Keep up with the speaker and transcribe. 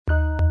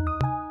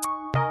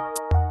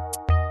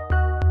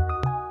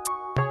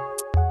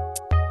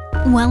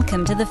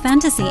Welcome to the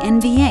Fantasy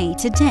NBA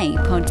Today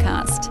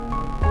podcast.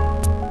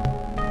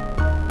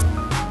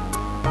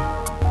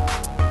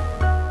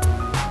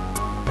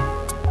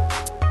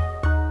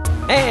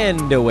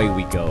 And away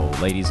we go,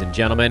 ladies and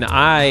gentlemen.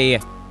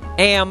 I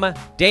am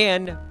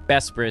Dan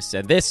Bespris,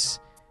 and this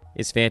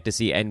is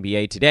Fantasy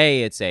NBA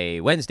Today. It's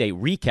a Wednesday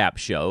recap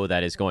show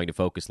that is going to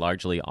focus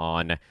largely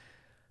on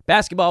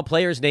basketball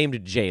players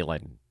named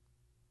Jalen.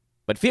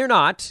 But fear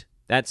not,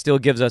 that still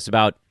gives us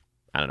about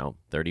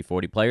 30,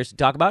 40 players to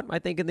talk about, I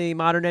think, in the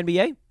modern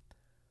NBA.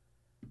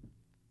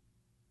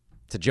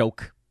 It's a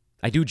joke.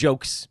 I do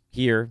jokes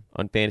here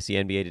on Fantasy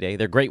NBA Today.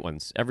 They're great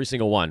ones, every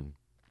single one.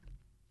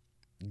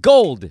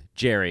 Gold,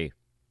 Jerry.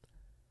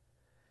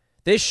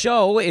 This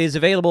show is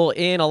available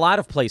in a lot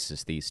of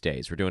places these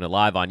days. We're doing it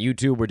live on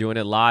YouTube. We're doing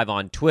it live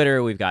on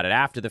Twitter. We've got it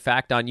after the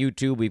fact on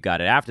YouTube. We've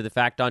got it after the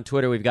fact on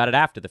Twitter. We've got it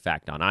after the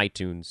fact on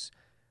iTunes,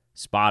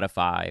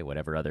 Spotify,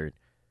 whatever other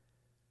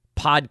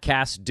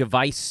podcast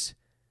device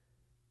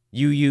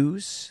you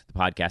use, the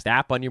podcast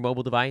app on your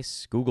mobile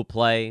device, Google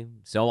Play,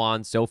 so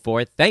on, so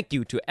forth. Thank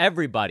you to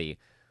everybody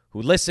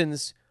who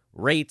listens,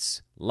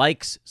 rates,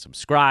 likes,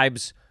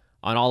 subscribes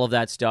on all of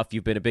that stuff.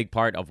 You've been a big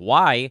part of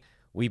why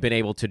we've been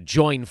able to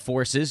join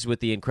forces with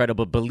the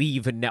incredible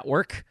Believe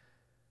Network.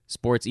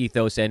 Sports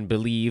Ethos and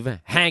Believe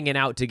hanging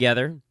out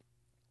together,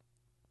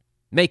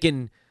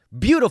 making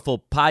beautiful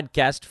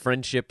podcast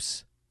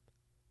friendships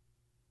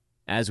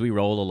as we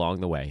roll along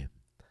the way.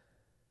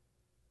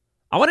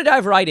 I want to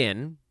dive right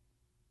in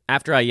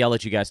after I yell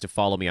at you guys to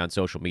follow me on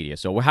social media.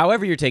 So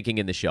however you're taking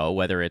in the show,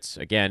 whether it's,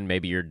 again,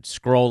 maybe you're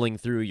scrolling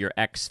through your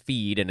X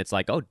feed and it's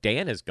like, oh,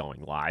 Dan is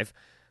going live,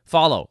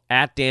 follow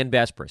at Dan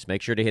Bespris.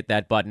 Make sure to hit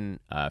that button.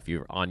 If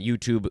you're on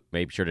YouTube,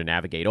 make sure to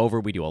navigate over.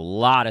 We do a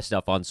lot of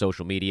stuff on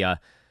social media.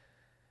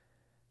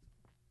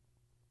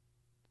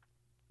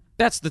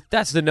 That's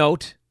the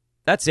note.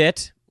 That's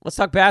it. Let's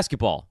talk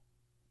basketball.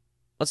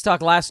 Let's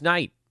talk last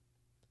night.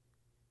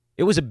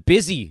 It was a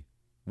busy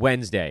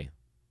Wednesday.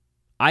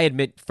 I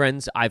admit,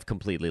 friends, I've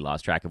completely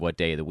lost track of what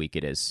day of the week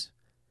it is.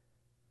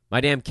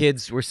 My damn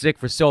kids were sick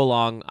for so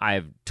long,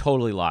 I've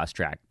totally lost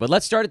track. But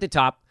let's start at the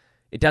top.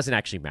 It doesn't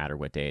actually matter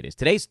what day it is.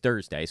 Today's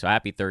Thursday, so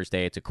happy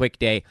Thursday. It's a quick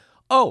day.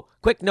 Oh,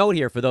 quick note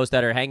here for those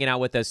that are hanging out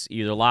with us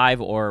either live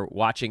or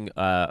watching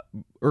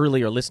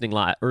early or listening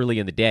early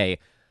in the day.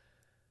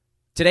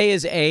 Today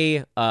is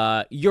a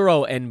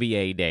Euro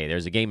NBA day.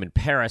 There's a game in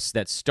Paris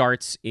that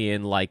starts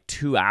in like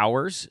 2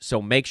 hours,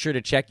 so make sure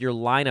to check your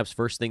lineups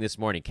first thing this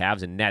morning.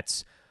 Cavs and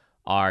Nets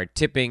are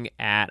tipping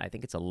at, I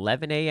think it's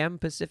 11 a.m.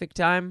 Pacific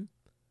time.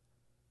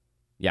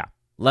 Yeah,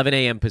 11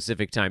 a.m.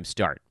 Pacific time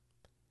start.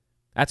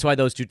 That's why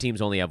those two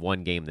teams only have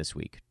one game this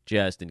week,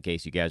 just in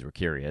case you guys were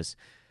curious.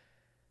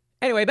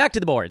 Anyway, back to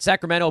the board.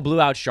 Sacramento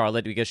blew out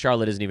Charlotte because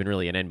Charlotte isn't even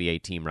really an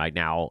NBA team right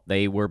now.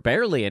 They were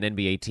barely an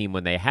NBA team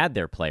when they had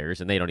their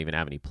players, and they don't even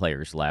have any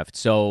players left.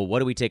 So what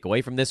do we take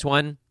away from this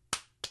one?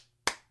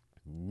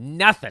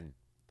 Nothing.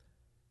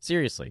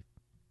 Seriously.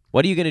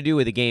 What are you going to do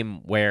with a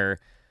game where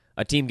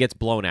a team gets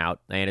blown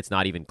out and it's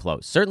not even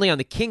close? Certainly on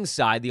the Kings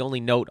side, the only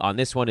note on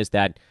this one is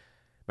that,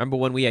 remember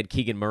when we had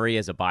Keegan Murray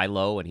as a buy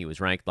low and he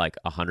was ranked like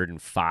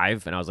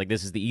 105, and I was like,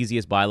 this is the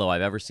easiest buy low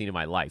I've ever seen in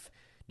my life.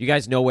 You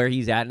guys know where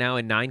he's at now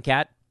in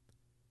 9-cat?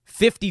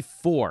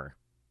 54.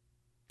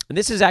 And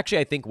this is actually,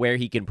 I think, where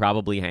he can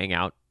probably hang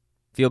out.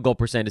 Field goal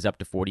percent is up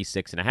to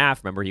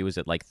 46.5. Remember, he was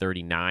at like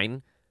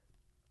 39.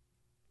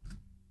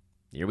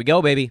 Here we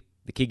go, baby.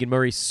 The Keegan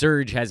Murray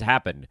surge has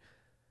happened.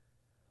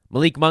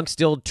 Malik Monk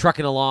still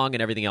trucking along,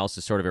 and everything else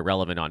is sort of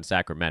irrelevant on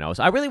Sacramento.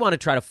 So I really want to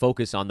try to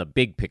focus on the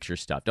big picture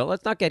stuff.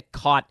 Let's not get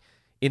caught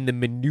in the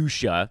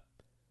minutia.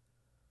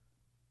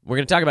 We're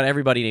going to talk about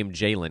everybody named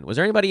Jalen. Was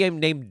there anybody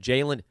named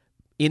Jalen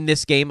in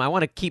this game? I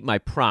want to keep my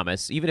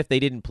promise. Even if they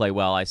didn't play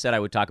well, I said I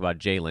would talk about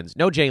Jalen's.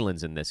 No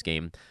Jalen's in this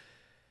game.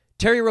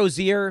 Terry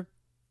Rozier,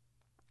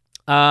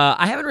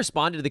 I haven't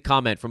responded to the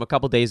comment from a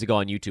couple days ago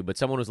on YouTube, but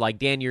someone was like,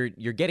 Dan, you're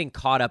getting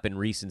caught up in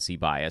recency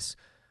bias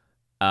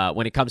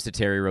when it comes to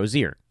Terry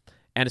Rozier.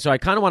 And so I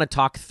kind of want to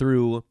talk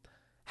through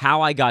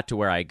how I got to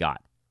where I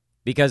got,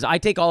 because I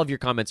take all of your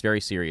comments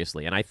very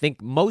seriously, and I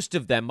think most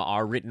of them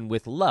are written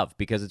with love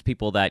because it's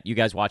people that you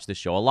guys watch this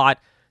show a lot.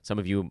 Some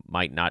of you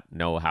might not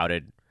know how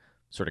to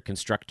sort of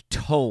construct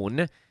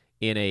tone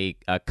in a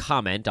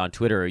comment on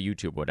Twitter or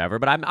YouTube or whatever,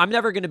 but I'm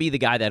never going to be the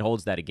guy that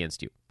holds that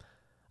against you.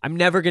 I'm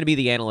never going to be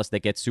the analyst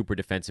that gets super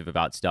defensive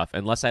about stuff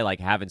unless I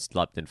haven't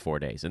slept in 4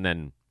 days, and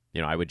then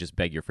I would just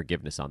beg your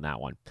forgiveness on that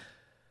one.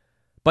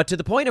 But to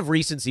the point of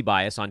recency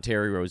bias on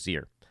Terry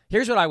Rozier,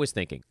 here's what I was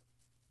thinking.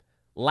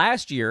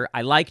 Last year,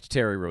 I liked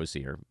Terry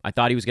Rozier. I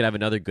thought he was going to have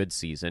another good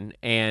season,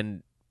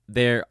 and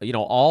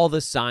all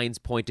the signs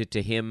pointed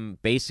to him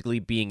basically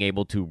being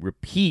able to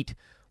repeat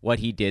what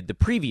he did the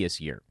previous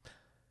year.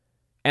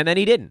 And then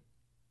he didn't.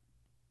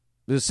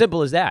 It was as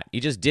simple as that. He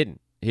just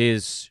didn't.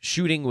 His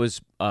shooting was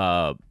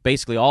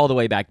basically all the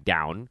way back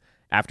down.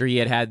 After he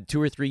had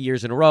 2 or 3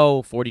 years in a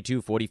row,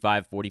 42,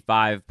 45,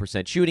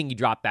 45% shooting, he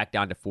dropped back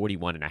down to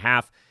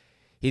 41.5.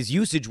 His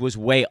usage was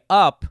way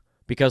up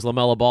because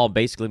LaMelo Ball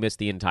basically missed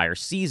the entire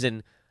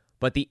season,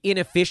 but the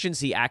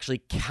inefficiency actually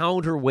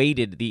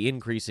counterweighted the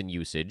increase in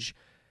usage.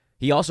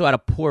 He also had a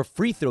poor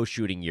free throw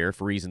shooting year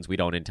for reasons we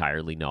don't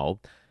entirely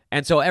know.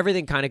 And so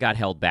everything kind of got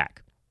held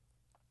back.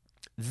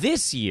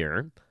 This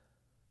year,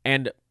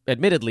 and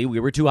admittedly, we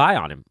were too high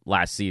on him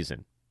last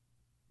season.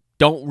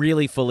 Don't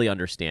really fully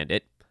understand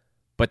it,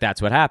 but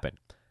that's what happened.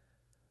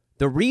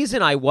 The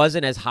reason I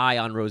wasn't as high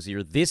on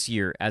Rozier this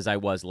year as I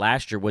was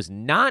last year was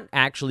not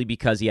actually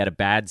because he had a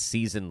bad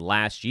season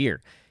last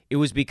year. It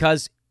was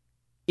because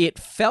it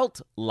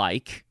felt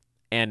like,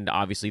 and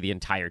obviously the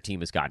entire team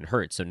has gotten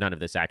hurt, so none of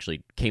this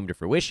actually came to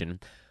fruition,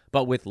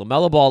 but with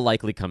LaMelo Ball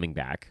likely coming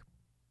back,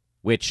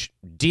 which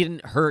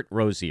didn't hurt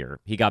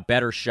Rozier. He got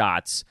better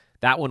shots.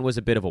 That one was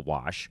a bit of a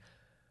wash.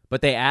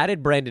 But they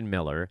added Brandon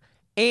Miller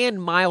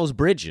and Miles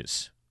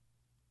Bridges.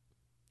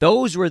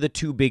 Those were the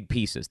two big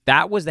pieces.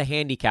 That was the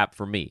handicap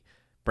for me.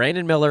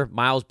 Brandon Miller,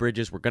 Miles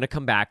Bridges were going to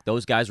come back.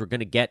 Those guys were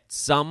going to get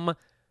some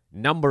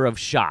number of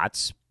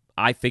shots.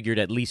 I figured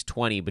at least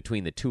 20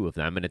 between the two of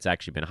them, and it's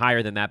actually been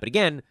higher than that. But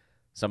again,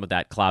 some of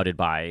that clouded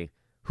by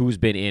who's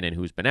been in and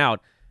who's been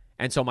out.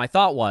 And so my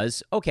thought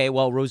was, okay,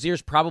 well,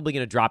 Rozier's probably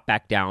going to drop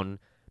back down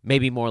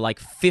maybe more like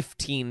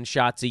 15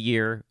 shots a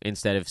year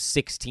instead of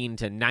 16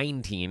 to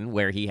 19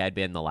 where he had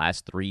been the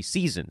last 3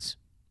 seasons.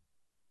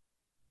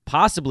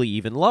 Possibly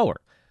even lower.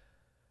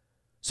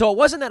 So it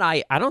wasn't that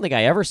I don't think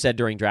I ever said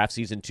during draft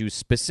season to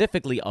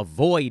specifically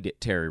avoid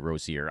Terry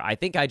Rozier. I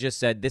think I just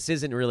said this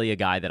isn't really a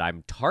guy that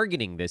I'm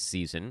targeting this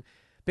season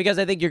because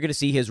I think you're going to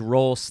see his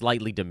role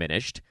slightly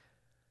diminished.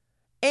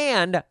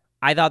 And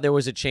I thought there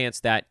was a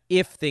chance that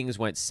if things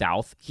went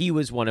south, he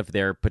was one of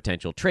their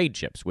potential trade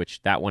chips,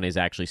 which that one is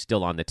actually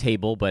still on the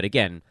table. But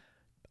again,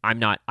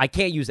 I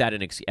can't use that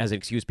as an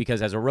excuse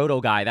because as a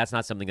roto guy, that's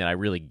not something that I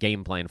really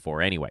game plan for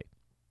anyway.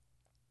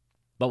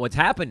 But what's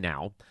happened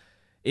now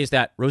is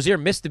that Rozier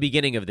missed the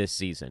beginning of this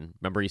season.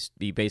 Remember,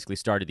 he basically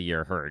started the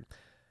year hurt.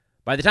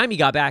 By the time he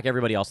got back,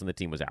 everybody else on the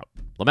team was out.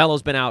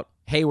 LaMelo's been out.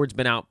 Hayward's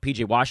been out.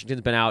 PJ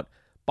Washington's been out.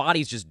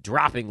 Bodies just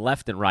dropping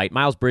left and right.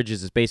 Miles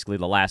Bridges is basically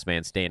the last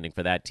man standing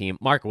for that team.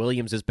 Mark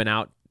Williams has been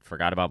out.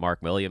 Forgot about Mark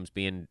Williams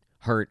being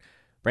hurt.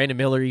 Brandon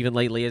Miller even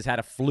lately has had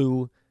a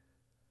flu.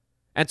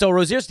 And so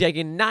Rozier's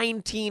taking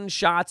 19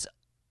 shots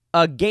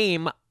a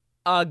game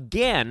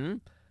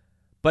again,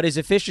 but his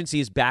efficiency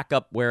is back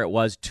up where it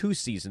was 2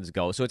 seasons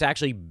ago, so it's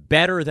actually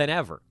better than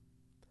ever.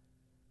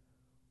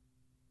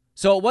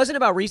 So it wasn't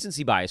about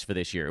recency bias for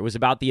this year. It was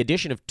about the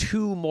addition of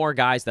 2 more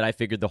guys that I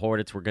figured the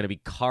Hornets were going to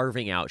be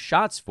carving out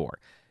shots for.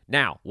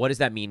 Now, what does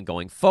that mean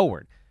going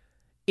forward?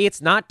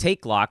 It's not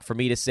take lock for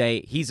me to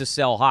say he's a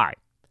sell high.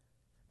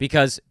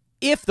 Because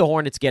if the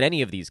Hornets get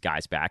any of these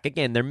guys back,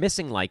 again, they're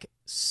missing like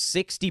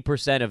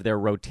 60% of their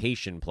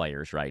rotation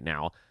players right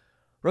now.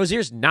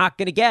 Rozier's not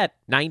going to get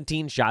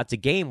 19 shots a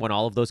game when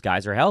all of those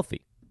guys are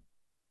healthy.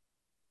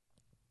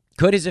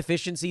 Could his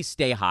efficiency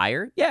stay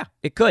higher? Yeah,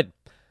 it could.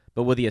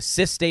 But will the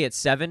assist stay at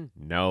 7?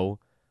 No.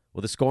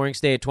 Will the scoring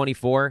stay at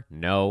 24?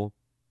 No.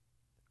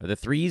 Are the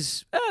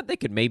threes? They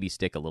could maybe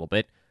stick a little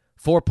bit.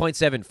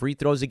 4.7 free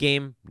throws a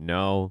game?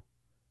 No.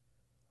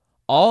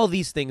 All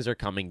these things are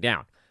coming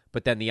down.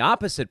 But then the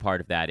opposite part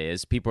of that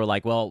is people are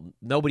like, well,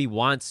 nobody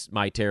wants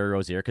my Terry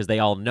Rozier because they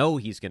all know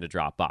he's going to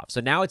drop off.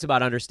 So now it's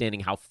about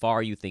understanding how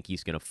far you think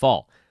he's going to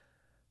fall.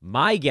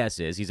 My guess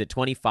is he's at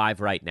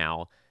 25 right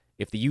now.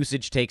 If the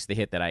usage takes the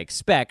hit that I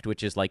expect,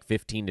 which is like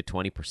 15 to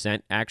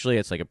 20%, actually,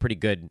 it's like a pretty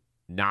good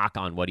knock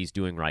on what he's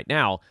doing right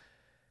now.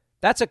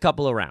 That's a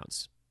couple of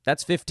rounds.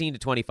 That's 15 to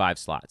 25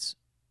 slots.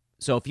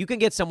 So if you can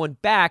get someone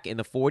back in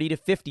the 40 to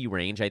 50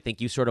 range, I think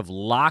you sort of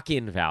lock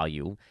in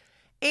value,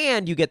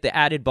 and you get the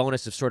added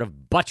bonus of sort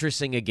of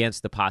buttressing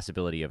against the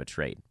possibility of a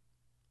trade.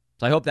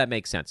 So I hope that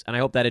makes sense, and I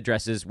hope that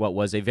addresses what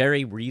was a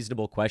very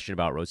reasonable question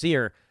about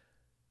Rozier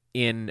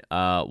in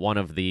one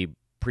of the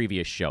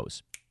previous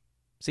shows.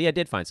 See, I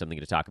did find something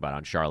to talk about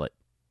on Charlotte.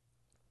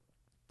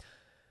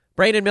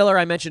 Brandon Miller,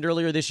 I mentioned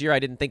earlier this year, I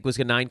didn't think was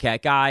a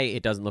 9-cat guy.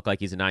 It doesn't look like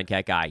he's a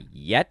 9-cat guy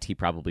yet. He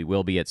probably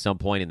will be at some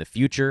point in the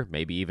future,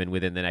 maybe even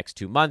within the next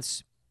 2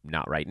 months.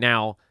 Not right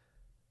now.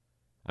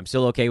 I'm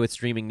still okay with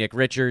streaming Nick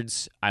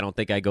Richards. I don't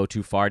think I go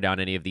too far down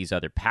any of these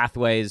other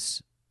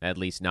pathways, at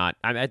least not.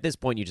 At this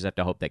point, you just have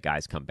to hope that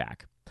guys come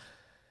back.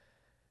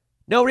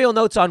 No real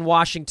notes on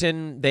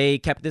Washington. They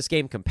kept this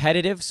game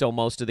competitive, so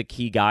most of the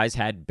key guys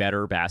had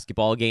better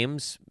basketball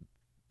games.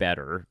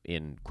 Better,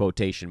 in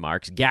quotation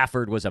marks.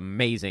 Gafford was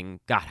amazing.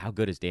 God, how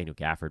good has Daniel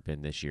Gafford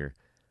been this year?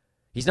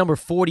 He's number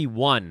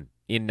 41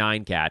 in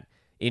 9-cat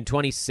in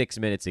 26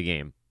 minutes a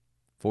game.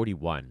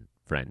 41,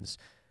 friends.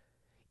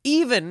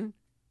 Even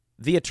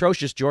the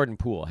atrocious Jordan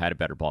Poole had a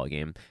better ball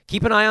game.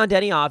 Keep an eye on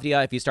Denny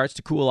Avdia. If he starts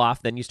to cool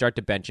off, then you start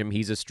to bench him.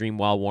 He's a stream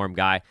while warm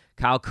guy.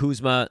 Kyle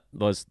Kuzma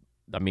was...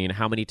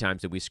 how many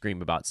times did we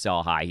scream about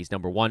sell high? He's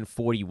number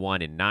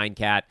 141 in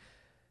 9-cat.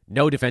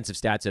 No defensive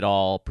stats at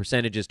all.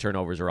 Percentages,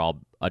 turnovers are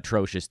all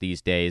atrocious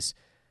these days.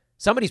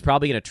 Somebody's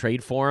probably going to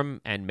trade for him,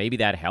 and maybe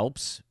that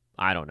helps.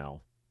 I don't know.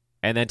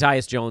 And then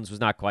Tyus Jones was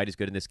not quite as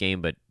good in this game,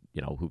 but,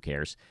 who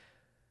cares?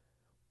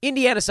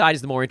 Indiana side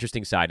is the more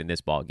interesting side in this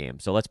ball game,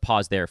 so let's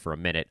pause there for a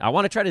minute. I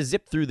want to try to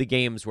zip through the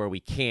games where we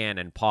can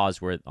and pause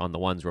on the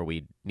ones where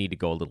we need to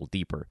go a little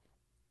deeper.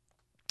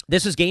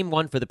 This is game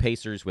 1 for the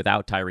Pacers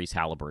without Tyrese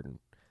Halliburton.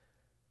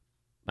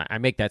 I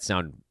make that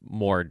sound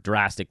more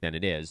drastic than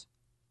it is.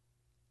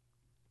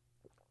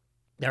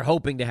 They're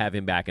hoping to have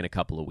him back in a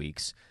couple of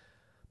weeks.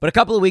 But a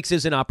couple of weeks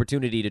is an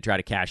opportunity to try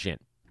to cash in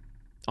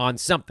on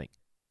something.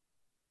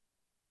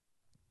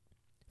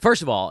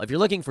 First of all, if you're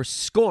looking for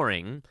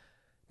scoring,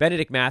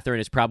 Benedict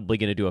Mathurin is probably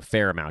going to do a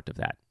fair amount of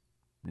that.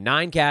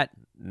 9-cat,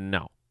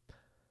 no.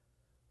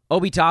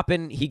 Obi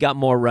Toppin, he got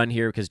more run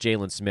here because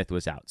Jalen Smith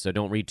was out, so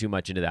don't read too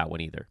much into that one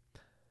either.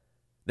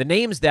 The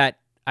names that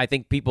I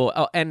think people...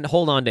 Oh, and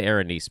hold on to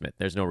Aaron Nesmith.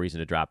 There's no reason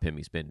to drop him.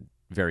 He's been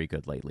very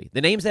good lately.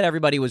 The names that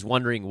everybody was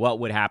wondering what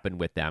would happen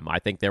with them, I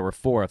think there were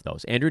 4 of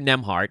those. Andrew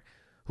Nembhard,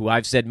 who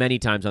I've said many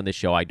times on this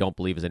show I don't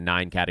believe is a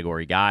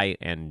 9-category guy,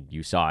 and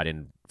you saw it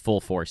in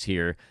full force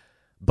here.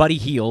 Buddy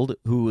Hield,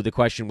 who the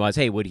question was,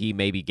 hey, would he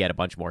maybe get a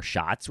bunch more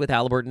shots with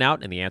Halliburton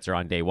out? And the answer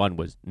on day 1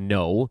 was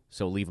no,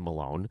 so leave him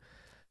alone.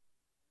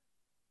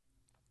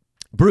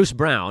 Bruce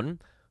Brown,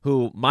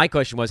 who my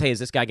question was, hey, is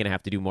this guy going to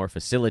have to do more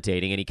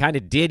facilitating? And he kind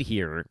of did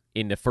here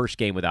in the first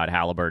game without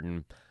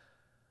Halliburton.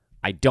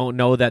 I don't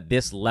know that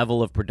this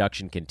level of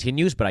production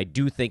continues, but I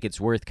do think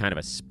it's worth kind of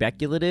a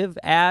speculative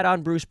add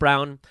on Bruce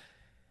Brown.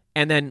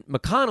 And then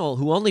McConnell,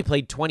 who only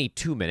played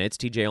 22 minutes.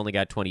 TJ only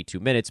got 22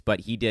 minutes,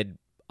 but he did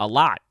a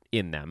lot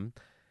in them.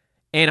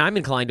 And I'm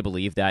inclined to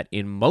believe that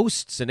in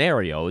most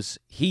scenarios,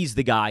 he's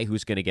the guy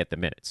who's going to get the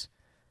minutes.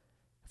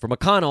 For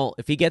McConnell,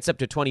 if he gets up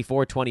to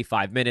 24,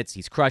 25 minutes,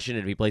 he's crushing it.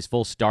 If he plays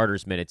full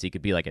starters minutes, he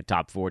could be like a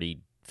top 40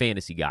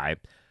 fantasy guy.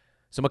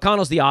 So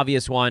McConnell's the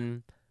obvious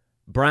one.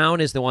 Brown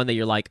is the one that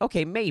you're like,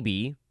 okay,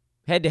 maybe.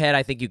 Head-to-head,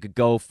 I think you could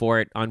go for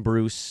it on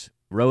Bruce.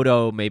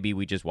 Roto, maybe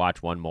we just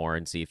watch one more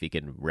and see if he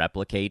can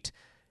replicate.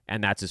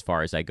 And that's as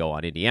far as I go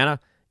on Indiana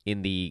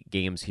in the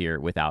games here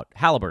without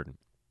Halliburton.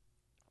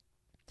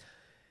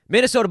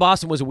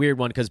 Minnesota-Boston was a weird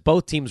one because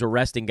both teams were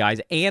resting guys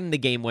and the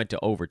game went to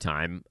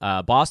overtime.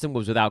 Boston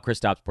was without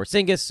Kristaps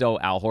Porzingis, so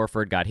Al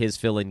Horford got his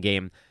fill-in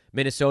game.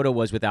 Minnesota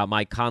was without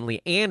Mike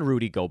Conley and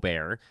Rudy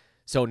Gobert,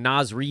 so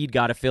Naz Reid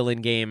got a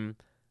fill-in game,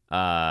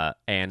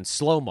 and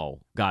Slow-Mo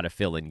got a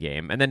fill-in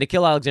game. And then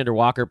Nickeil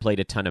Alexander-Walker played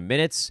a ton of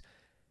minutes,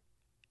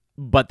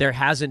 but there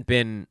hasn't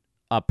been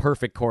a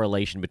perfect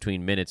correlation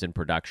between minutes and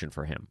production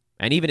for him.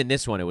 And even in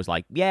this one, it was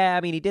like, yeah, I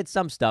mean, he did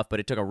some stuff,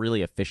 but it took a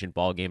really efficient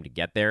ball game to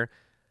get there.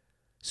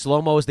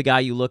 Slow-Mo is the guy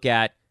you look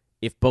at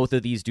if both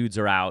of these dudes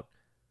are out.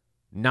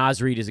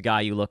 Naz Reid is a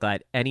guy you look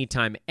at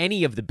anytime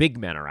any of the big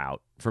men are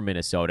out for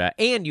Minnesota,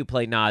 and you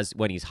play Naz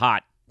when he's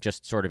hot,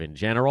 just sort of in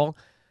general.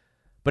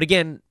 But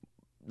again,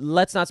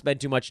 let's not spend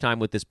too much time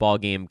with this ball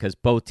game because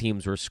both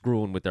teams were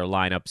screwing with their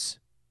lineups.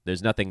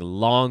 There's nothing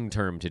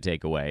long-term to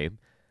take away.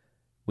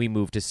 We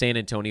move to San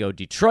Antonio,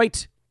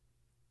 Detroit.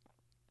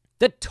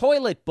 The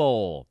Toilet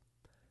Bowl.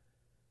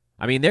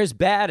 I mean, there's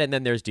bad, and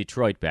then there's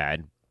Detroit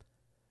bad.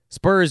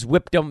 Spurs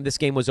whipped them. This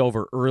game was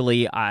over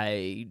early.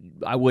 I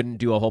wouldn't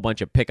do a whole bunch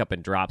of pick up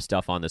and drop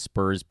stuff on the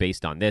Spurs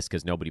based on this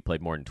because nobody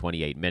played more than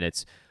 28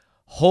 minutes.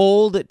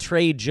 Hold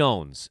Trey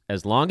Jones.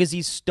 As long as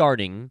he's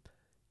starting,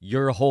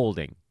 you're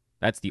holding.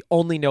 That's the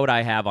only note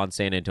I have on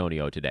San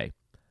Antonio today.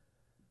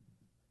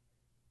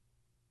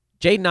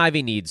 Jaden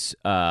Ivey needs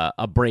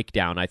a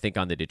breakdown, I think,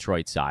 on the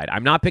Detroit side.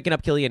 I'm not picking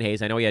up Killian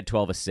Hayes. I know he had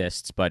 12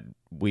 assists, but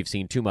we've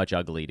seen too much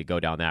ugly to go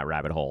down that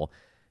rabbit hole.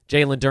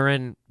 Jalen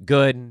Duren,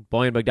 good.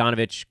 Bojan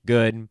Bogdanovic,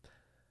 good.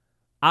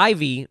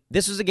 Ivey,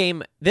 this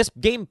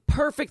game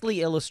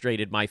perfectly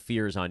illustrated my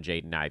fears on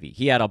Jaden Ivey.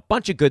 He had a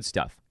bunch of good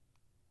stuff.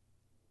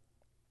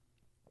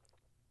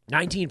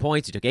 19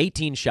 points, he took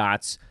 18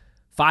 shots,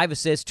 5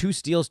 assists, 2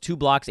 steals, 2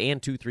 blocks,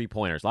 and 2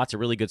 3-pointers. Lots of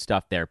really good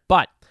stuff there.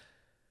 But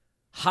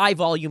high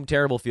volume,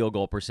 terrible field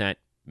goal percent.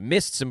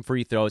 Missed some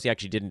free throws. He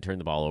actually didn't turn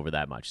the ball over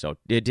that much, so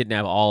it didn't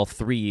have all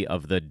 3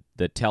 of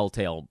the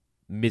telltale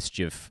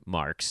mischief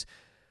marks.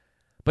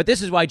 But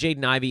this is why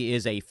Jaden Ivey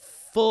is a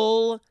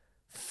full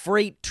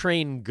freight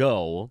train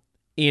go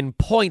in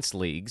points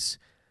leagues,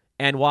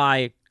 and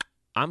why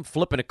I'm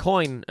flipping a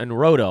coin in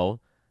Roto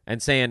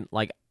and saying,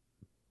 like,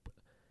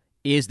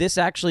 is this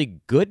actually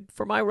good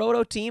for my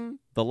Roto team?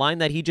 The line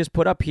that he just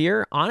put up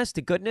here, honest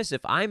to goodness,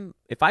 if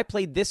I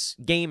played this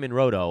game in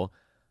Roto,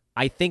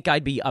 I think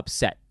I'd be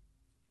upset.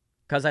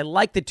 Because I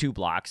like the 2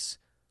 blocks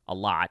a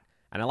lot,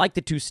 and I like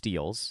the 2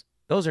 steals.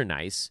 Those are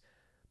nice.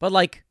 But,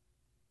 like,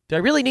 do I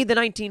really need the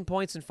 19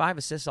 points and 5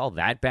 assists all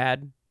that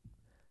bad?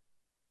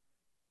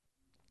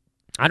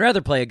 I'd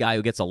rather play a guy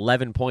who gets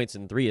 11 points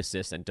and 3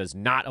 assists and does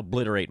not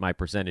obliterate my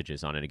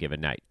percentages on a given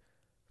night.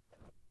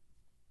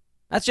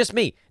 That's just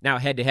me. Now,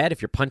 head-to-head,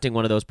 if you're punting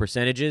one of those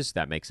percentages,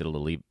 that makes it a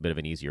little bit of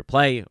an easier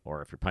play.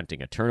 Or if you're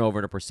punting a turnover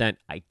in a percent,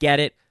 I get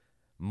it.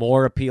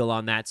 More appeal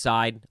on that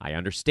side. I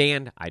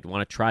understand. I'd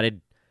want to try to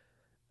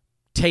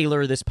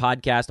tailor this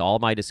podcast, all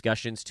my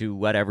discussions, to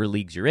whatever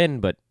leagues you're in,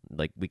 but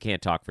like we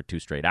can't talk for 2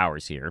 straight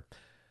hours here.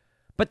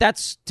 But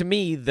that's, to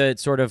me, the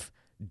sort of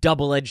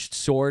double-edged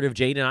sword of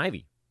Jaden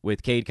Ivey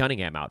with Cade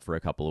Cunningham out for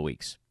a couple of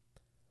weeks.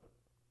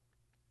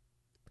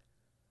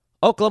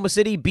 Oklahoma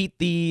City beat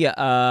the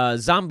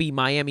zombie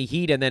Miami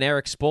Heat, and then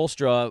Eric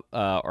Spoelstra,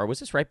 or was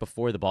this right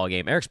before the ball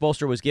game? Eric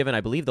Spoelstra was given,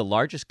 I believe, the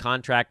largest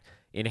contract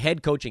in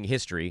head coaching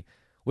history,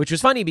 which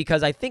was funny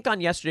because I think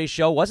on yesterday's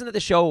show, wasn't it the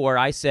show where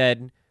I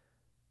said,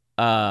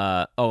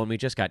 and we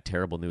just got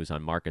terrible news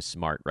on Marcus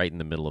Smart right in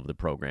the middle of the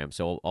program,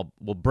 so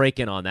we'll break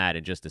in on that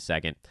in just a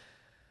second.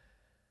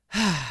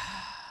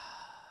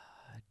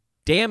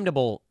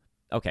 Damnable.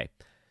 Okay,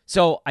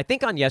 so I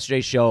think on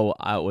yesterday's show,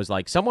 it was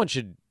like someone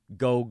should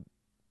go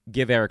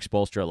give Eric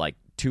Spoelstra like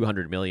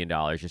 $200 million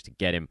just to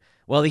get him.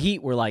 Well, the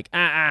Heat were like,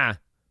 no,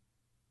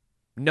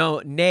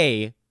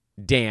 nay,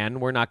 Dan,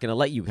 we're not going to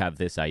let you have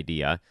this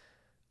idea.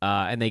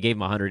 And they gave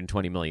him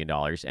 $120 million,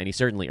 and he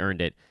certainly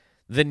earned it.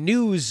 The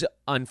news,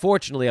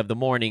 unfortunately, of the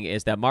morning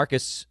is that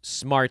Marcus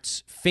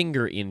Smart's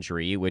finger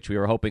injury, which we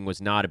were hoping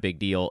was not a big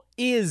deal,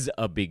 is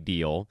a big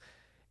deal,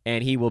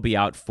 and he will be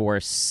out for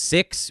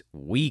 6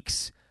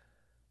 weeks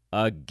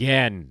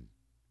again.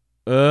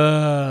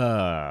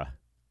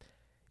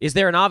 Is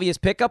there an obvious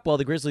pickup? Well,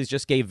 the Grizzlies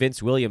just gave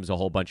Vince Williams a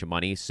whole bunch of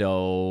money,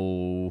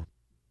 so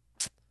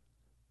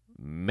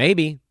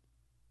maybe.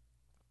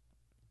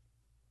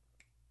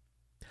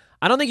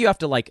 I don't think you have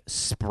to, like,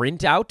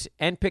 sprint out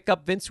and pick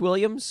up Vince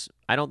Williams.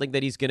 I don't think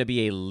that he's going to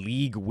be a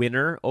league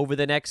winner over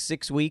the next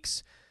 6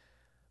 weeks.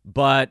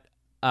 But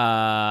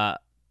I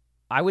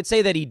would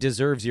say that he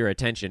deserves your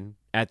attention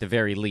at the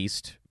very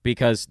least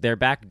because they're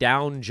back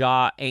down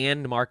Ja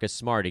and Marcus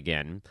Smart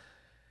again.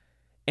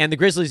 And the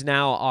Grizzlies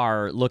now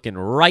are looking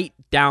right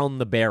down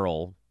the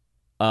barrel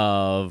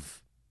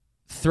of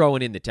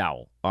throwing in the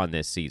towel on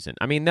this season.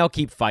 I mean, they'll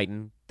keep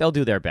fighting. They'll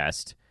do their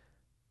best.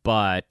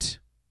 But,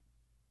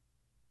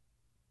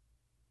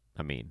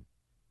 I mean,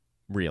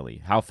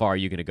 really, how far are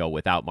you going to go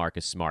without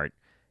Marcus Smart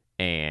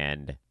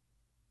and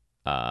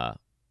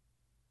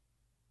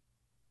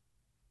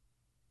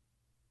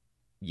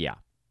yeah.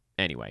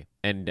 Anyway,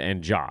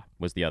 and Ja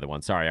was the other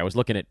one. Sorry, I was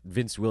looking at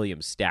Vince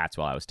Williams' stats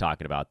while I was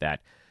talking about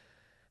that.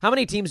 How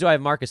many teams do I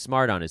have Marcus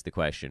Smart on is the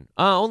question.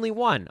 Only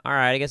one. All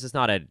right, I guess it's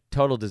not a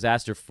total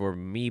disaster for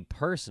me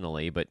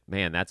personally, but,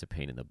 man, that's a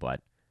pain in the butt.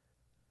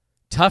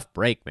 Tough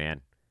break, man.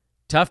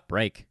 Tough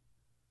break.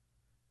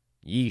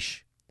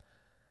 Yeesh.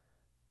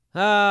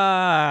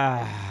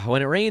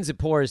 When it rains, it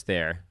pours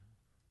there.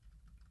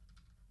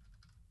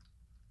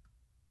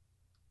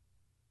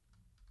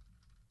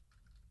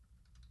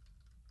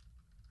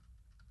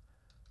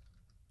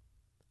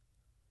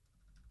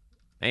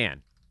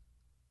 Man.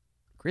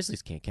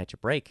 Grizzlies can't catch a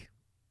break.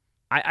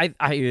 I'd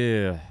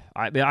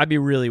be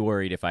really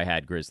worried if I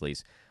had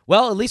Grizzlies.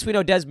 Well, at least we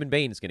know Desmond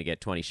Bane is going to get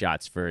 20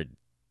 shots for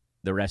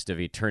the rest of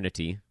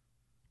eternity.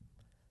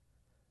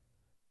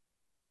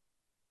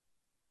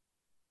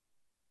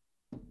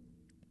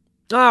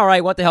 All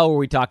right, what the hell were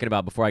we talking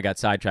about before I got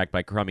sidetracked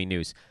by crummy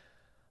news?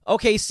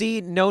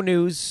 OKC, no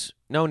news.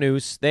 No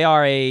news.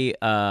 They're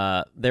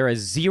a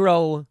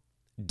 0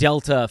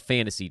 Delta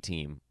fantasy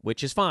team,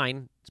 which is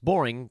fine. It's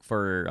boring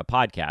for a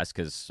podcast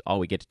because all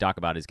we get to talk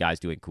about is guys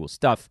doing cool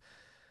stuff.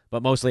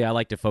 But mostly I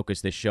like to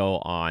focus this show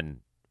on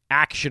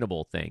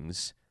actionable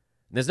things.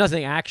 And there's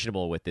nothing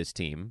actionable with this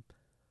team.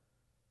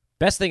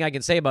 Best thing I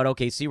can say about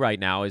OKC right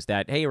now is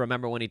that, hey,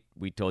 remember when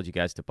we told you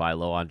guys to buy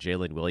low on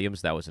Jalen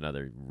Williams? That was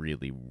another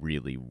really,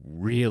 really,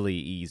 really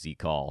easy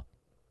call.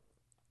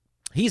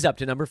 He's up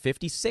to number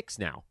 56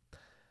 now.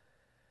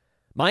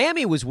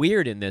 Miami was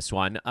weird in this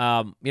one.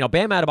 Bam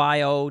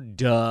Adebayo,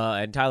 duh,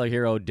 and Tyler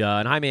Hero, duh,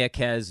 and Jaime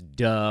Jaquez,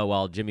 duh,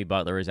 while Jimmy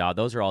Butler is out.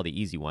 Those are all the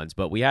easy ones.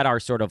 But we had our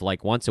sort of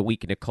like once a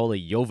week Nikola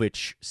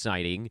Jovic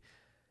sighting.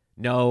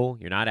 No,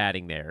 you're not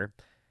adding there.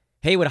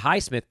 Haywood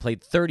Highsmith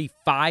played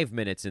 35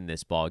 minutes in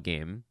this ball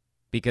game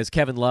because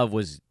Kevin Love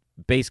was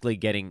basically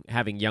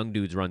having young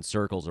dudes run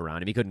circles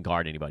around him. He couldn't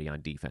guard anybody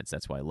on defense.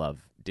 That's why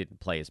Love didn't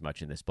play as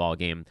much in this ball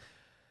game.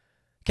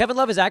 Kevin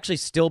Love has actually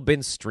still been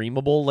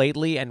streamable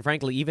lately, and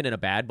frankly, even in a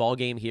bad ball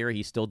game here,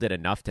 he still did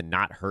enough to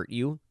not hurt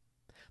you.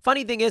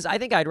 Funny thing is, I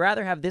think I'd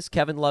rather have this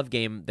Kevin Love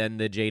game than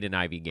the Jaden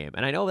Ivey game.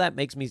 And I know that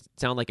makes me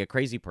sound like a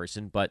crazy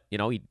person, but,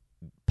 he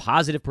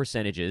positive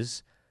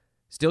percentages,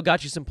 still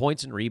got you some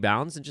points and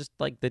rebounds, and just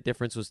like the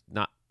difference was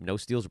no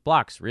steals or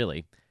blocks,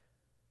 really.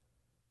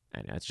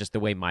 And that's just the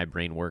way my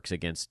brain works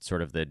against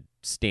sort of the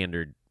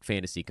standard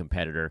fantasy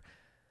competitor.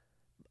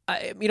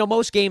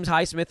 Most games,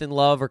 Highsmith and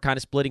Love are kind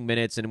of splitting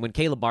minutes, and when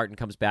Caleb Martin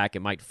comes back,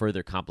 it might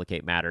further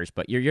complicate matters,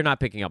 but you're not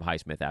picking up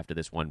Highsmith after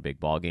this one big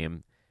ball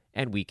game,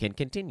 and we can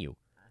continue.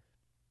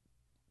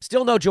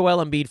 Still no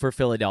Joel Embiid for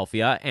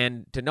Philadelphia,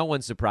 and to no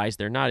one's surprise,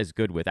 they're not as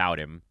good without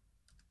him.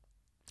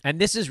 And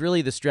this is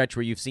really the stretch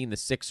where you've seen the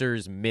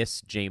Sixers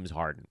miss James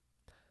Harden.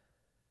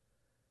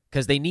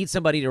 Because they need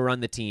somebody to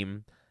run the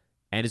team,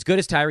 and as good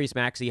as Tyrese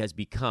Maxey has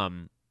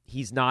become,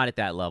 he's not at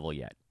that level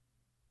yet.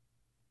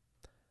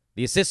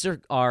 The assists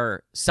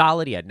are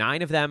solid. He had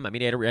 9 of them. I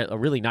mean, he had a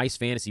really nice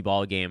fantasy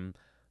ball game.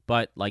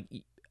 But, I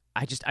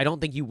don't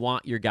think you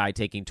want your guy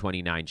taking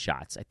 29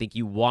 shots. I think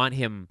you want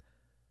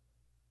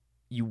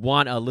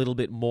a little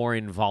bit more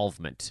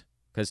involvement.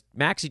 Because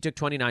Maxey took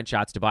 29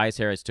 shots. Tobias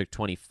Harris took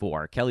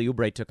 24. Kelly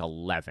Oubre took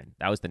 11.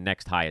 That was the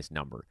next highest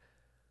number.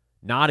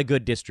 Not a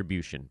good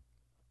distribution.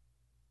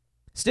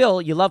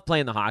 Still, you love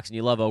playing the Hawks and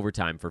you love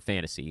overtime for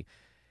fantasy.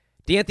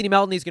 D'Anthony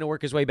Melton, he's going to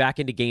work his way back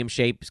into game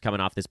shape. He's coming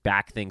off this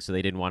back thing, so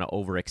they didn't want to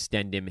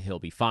overextend him. He'll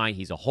be fine.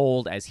 He's a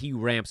hold. As he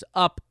ramps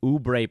up,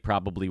 Oubre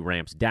probably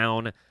ramps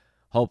down.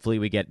 Hopefully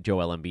we get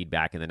Joel Embiid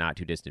back in the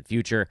not-too-distant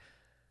future.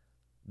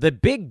 The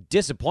big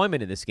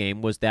disappointment in this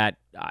game was that,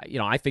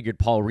 I figured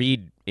Paul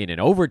Reed in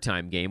an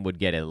overtime game would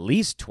get at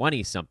least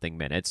 20-something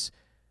minutes.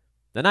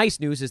 The nice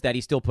news is that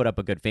he still put up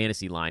a good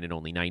fantasy line in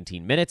only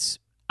 19 minutes.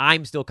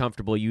 I'm still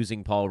comfortable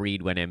using Paul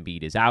Reed when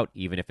Embiid is out,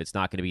 even if it's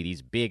not going to be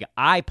these big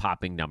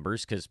eye-popping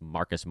numbers, because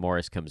Marcus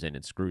Morris comes in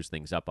and screws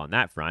things up on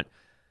that front.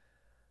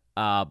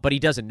 But he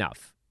does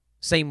enough.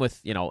 Same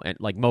with,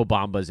 like Mo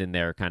Bamba's in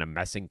there kind of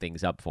messing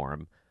things up for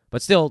him.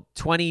 But still,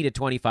 20 to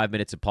 25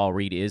 minutes of Paul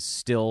Reed is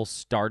still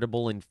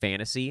startable in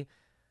fantasy.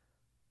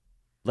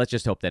 Let's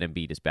just hope that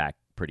Embiid is back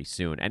pretty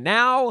soon. And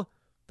now,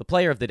 the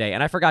player of the day.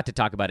 And I forgot to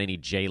talk about any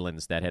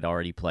Jalens that had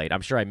already played.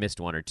 I'm sure I missed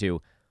one or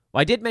two.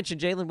 Well, I did mention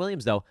Jalen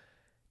Williams, though.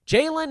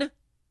 Jalen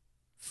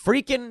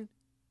freaking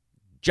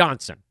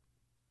Johnson.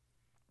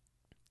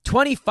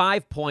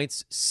 25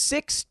 points,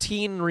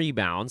 16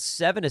 rebounds,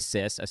 7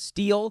 assists, a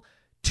steal,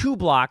 2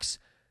 blocks,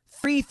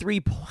 3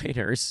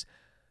 3-pointers,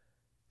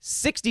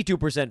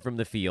 62% from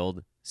the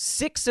field,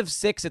 6 of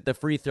 6 at the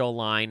free throw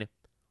line,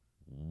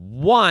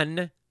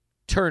 1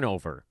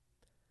 turnover.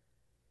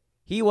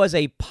 He was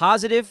a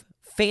positive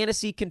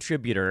fantasy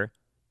contributor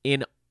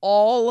in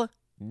all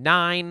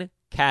 9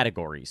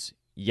 categories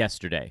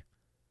yesterday.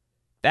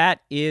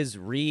 That is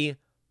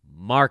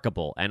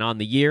remarkable. And on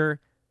the year,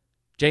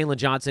 Jalen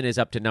Johnson is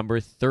up to number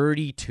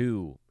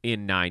 32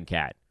 in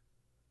 9-cat.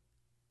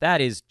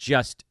 That is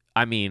just,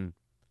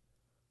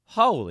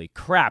 holy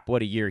crap,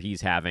 what a year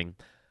he's having.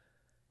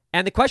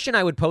 And the question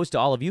I would pose to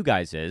all of you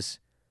guys is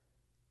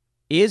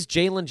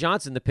Jalen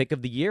Johnson the pick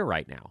of the year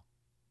right now?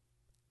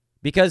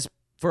 Because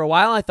for a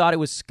while I thought it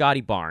was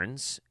Scotty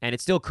Barnes, and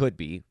it still could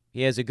be.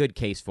 He has a good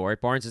case for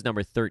it. Barnes is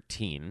number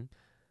 13.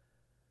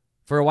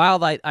 For a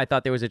while I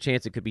thought there was a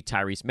chance it could be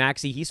Tyrese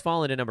Maxey. He's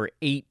fallen to number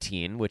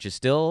 18, which is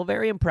still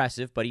very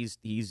impressive, but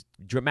he's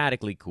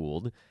dramatically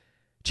cooled.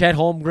 Chet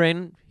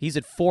Holmgren, he's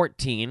at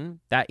 14.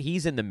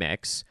 He's in the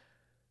mix.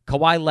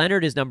 Kawhi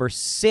Leonard is number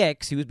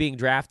 6. He was being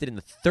drafted in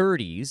the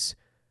 30s.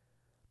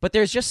 But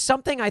there's just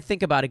something I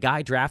think about a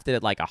guy drafted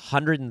at like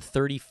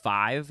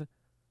 135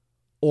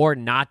 or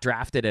not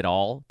drafted at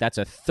all. That's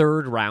a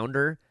third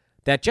rounder.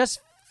 That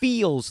just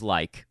feels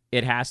like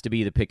it has to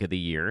be the pick of the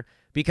year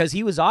because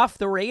he was off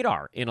the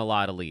radar in a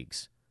lot of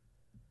leagues.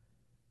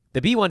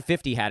 The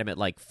B150 had him at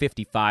like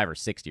 55 or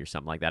 60 or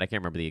something like that. I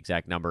can't remember the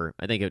exact number.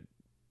 I think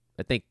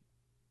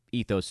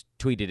Ethos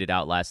tweeted it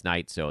out last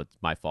night, so it's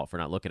my fault for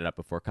not looking it up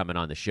before coming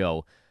on the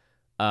show.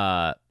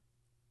 So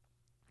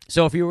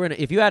if you had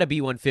a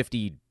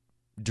B150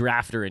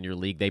 drafter in your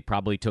league, they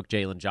probably took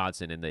Jalen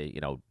Johnson in the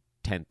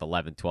 10th,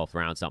 11th, 12th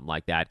round, something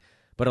like that.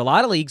 But a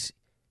lot of leagues,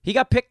 he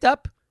got picked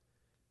up.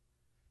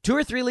 2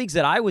 or 3 leagues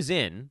that I was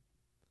in,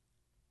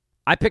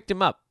 I picked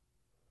him up.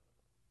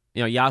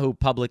 Yahoo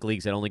public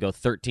leagues that only go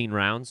 13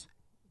 rounds.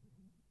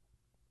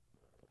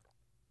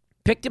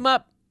 Picked him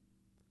up.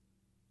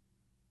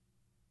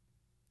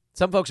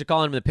 Some folks are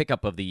calling him the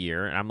pickup of the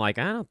year. And I'm like,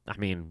 I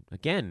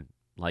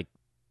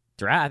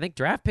think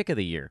draft pick of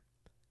the year.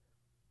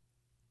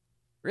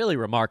 Really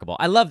remarkable.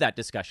 I love that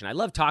discussion. I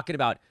love talking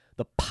about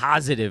the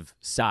positive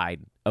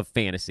side of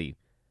fantasy.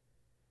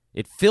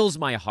 It fills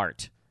my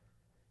heart.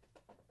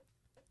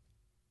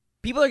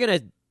 People are going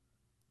to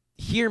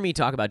hear me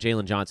talk about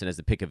Jalen Johnson as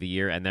the pick of the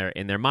year, and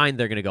in their mind,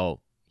 they're going to go,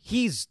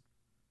 he's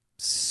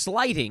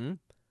slighting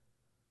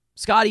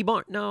Scotty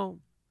Barnes.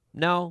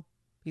 No.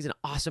 He's an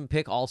awesome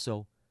pick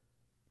also.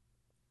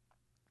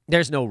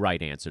 There's no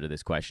right answer to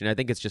this question. I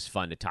think it's just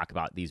fun to talk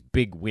about these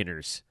big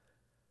winners.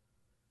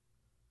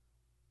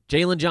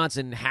 Jalen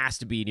Johnson has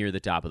to be near the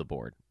top of the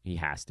board. He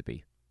has to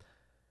be.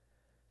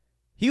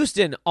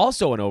 Houston,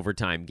 also an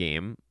overtime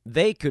game.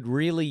 They could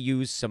really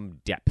use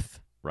some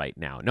depth right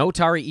now. No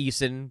Tari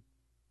Eason.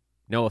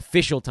 No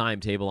official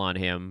timetable on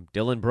him.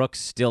 Dylan Brooks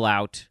still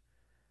out.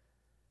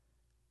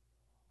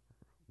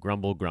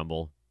 Grumble,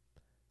 grumble.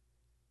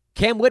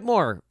 Cam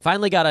Whitmore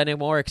finally got a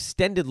more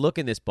extended look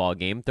in this ball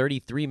game.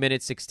 33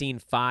 minutes, 16,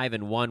 5,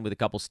 and 1 with a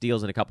couple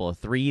steals and a couple of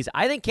threes.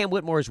 I think Cam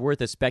Whitmore is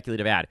worth a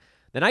speculative ad.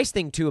 The nice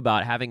thing, too,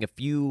 about having a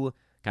few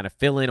kind of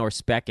fill-in or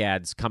spec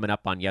ads coming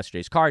up on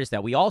yesterday's card is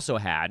that we also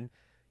had,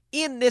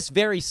 in this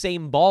very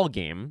same ball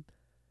game,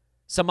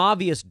 some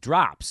obvious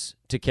drops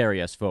to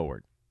carry us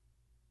forward.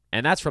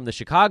 And that's from the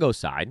Chicago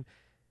side,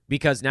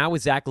 because now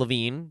with Zach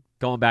LaVine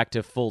going back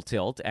to full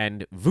tilt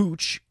and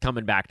Vooch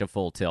coming back to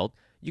full tilt,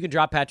 you can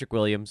drop Patrick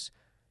Williams.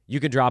 You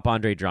can drop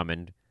Andre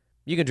Drummond.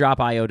 You can drop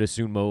Ayo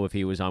Dosunmu if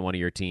he was on one of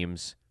your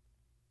teams.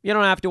 You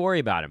don't have to worry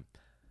about him.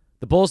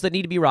 The Bulls that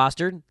need to be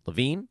rostered,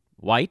 LaVine,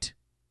 White,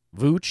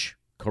 Vooch,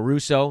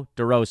 Caruso,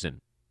 DeRozan.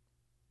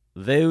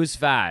 Those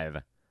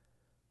 5.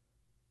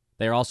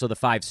 They're also the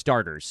 5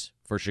 starters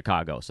for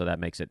Chicago, so that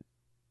makes it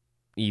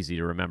easy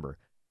to remember.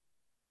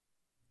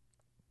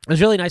 It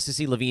was really nice to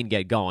see Levine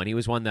get going. He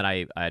was one that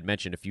I had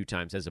mentioned a few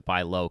times as a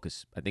buy low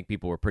because I think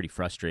people were pretty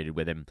frustrated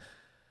with him.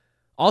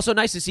 Also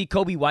nice to see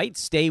Kobe White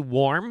stay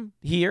warm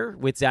here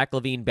with Zach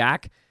LaVine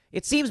back.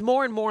 It seems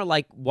more and more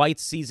like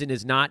White's season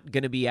is not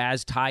going to be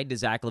as tied to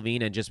Zach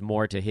LaVine and just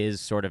more to his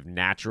sort of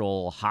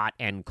natural hot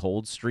and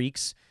cold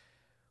streaks.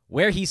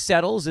 Where he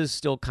settles is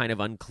still kind of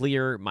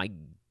unclear. My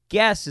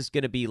guess is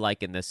going to be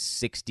like in the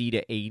 60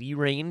 to 80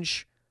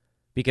 range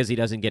because he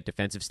doesn't get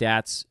defensive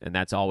stats, and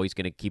that's always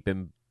going to keep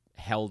him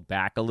held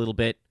back a little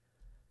bit.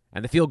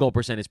 And the field goal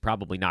percent is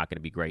probably not going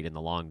to be great in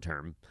the long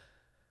term.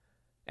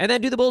 And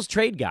then do the Bulls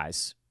trade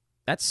guys?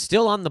 That's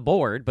still on the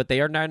board, but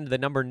they are now the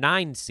number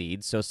 9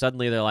 seed, so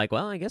suddenly they're like,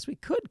 well, I guess we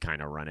could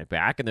kind of run it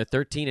back, and they're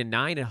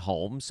 13-9 at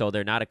home, so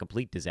they're not a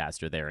complete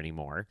disaster there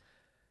anymore.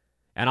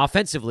 And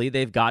offensively,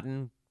 they've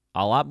gotten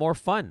a lot more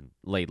fun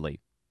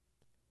lately.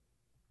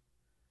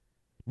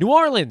 New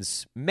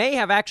Orleans may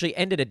have actually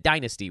ended a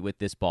dynasty with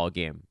this ball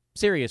game.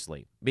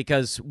 Seriously,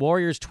 because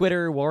Warriors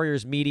Twitter,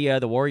 Warriors media,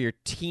 the Warrior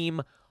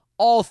team,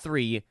 all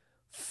three,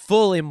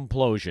 full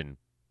implosion.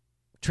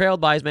 Trailed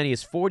by as many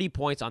as 40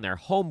 points on their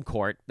home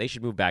court. They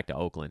should move back to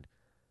Oakland.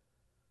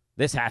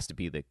 This has to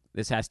be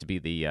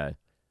the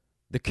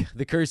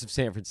curse of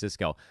San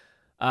Francisco.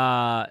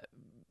 I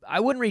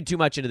wouldn't read too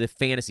much into the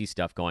fantasy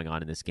stuff going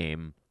on in this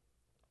game.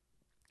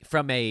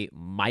 From a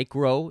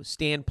micro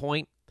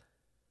standpoint,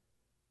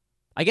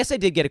 I guess I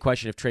did get a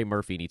question if Trey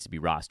Murphy needs to be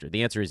rostered.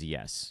 The answer is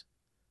yes.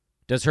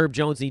 Does Herb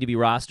Jones need to be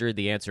rostered?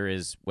 The answer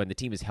is when the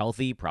team is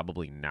healthy,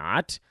 probably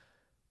not.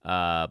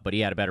 But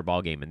he had a better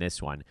ball game in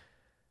this one.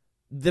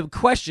 The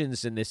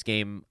questions in this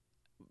game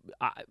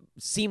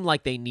seem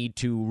like they need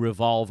to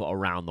revolve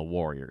around the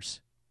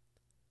Warriors.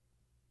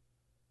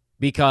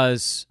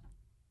 Because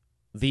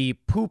the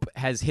poop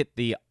has hit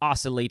the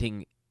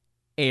oscillating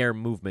air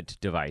movement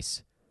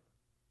device.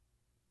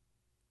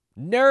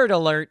 Nerd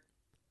alert.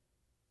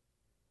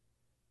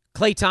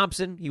 Klay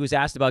Thompson, he was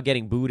asked about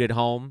getting booed at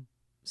home.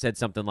 Said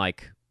something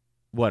like,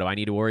 what, do I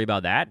need to worry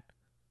about that?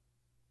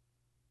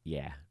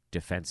 Yeah,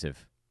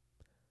 defensive.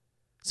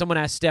 Someone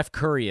asked Steph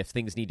Curry if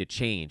things need to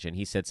change, and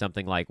he said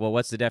something like, well,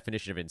 what's the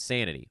definition of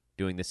insanity?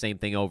 Doing the same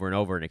thing over and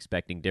over and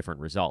expecting different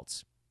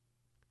results.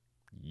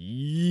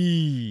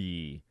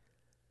 Yee.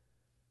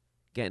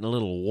 Getting a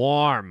little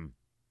warm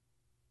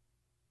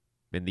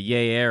in the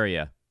yay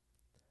area.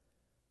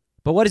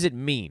 But what does it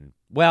mean?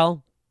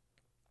 Well,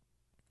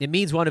 it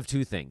means one of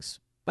two things.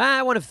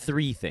 One of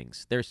three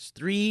things. There's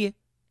 3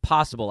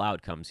 possible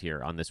outcomes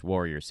here on this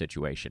Warriors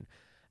situation.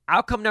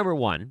 Outcome number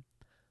 1,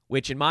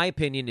 which in my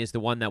opinion is the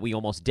one that we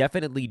almost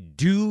definitely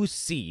do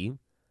see,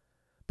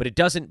 but it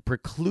doesn't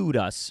preclude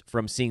us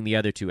from seeing the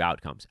other 2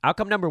 outcomes.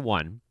 Outcome number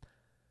 1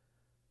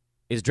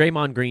 is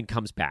Draymond Green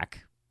comes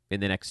back in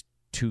the next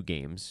 2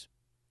 games,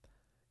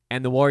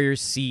 and the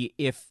Warriors see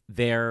if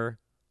their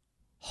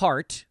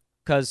heart,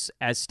 because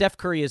as Steph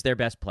Curry is their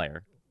best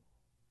player,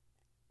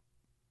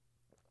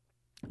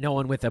 no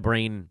one with a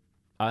brain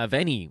of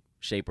any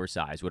shape or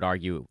size would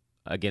argue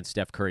against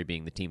Steph Curry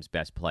being the team's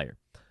best player.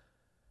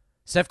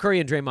 Steph Curry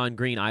and Draymond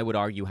Green, I would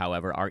argue,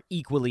 however, are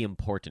equally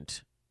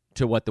important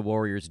to what the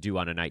Warriors do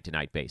on a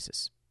night-to-night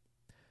basis.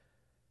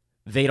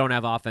 They don't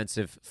have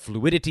offensive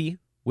fluidity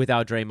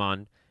without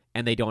Draymond,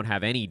 and they don't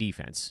have any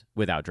defense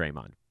without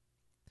Draymond.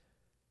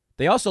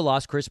 They also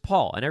lost Chris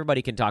Paul, and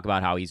everybody can talk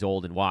about how he's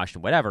old and washed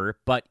and whatever,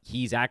 but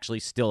he's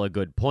actually still a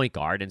good point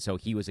guard, and so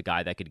he was a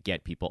guy that could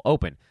get people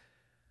open.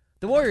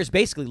 The Warriors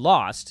basically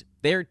lost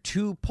their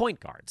 2 point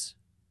guards,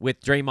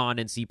 with Draymond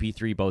and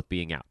CP3 both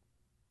being out.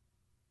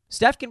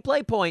 Steph can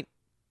play point,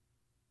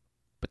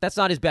 but that's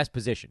not his best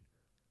position.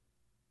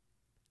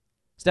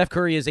 Steph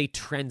Curry is a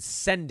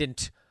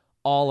transcendent,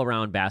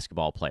 all-around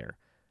basketball player.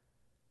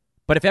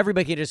 But if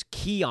everybody can just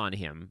key on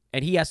him,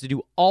 and he has to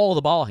do all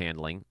the ball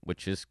handling,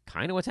 which is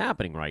kind of what's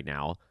happening right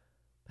now,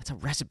 that's a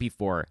recipe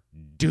for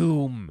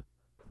doom.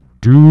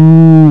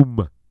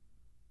 Doom.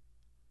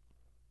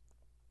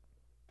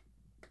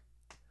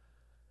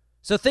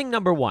 So thing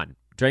number 1,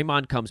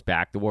 Draymond comes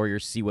back. The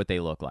Warriors see what they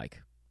look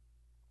like.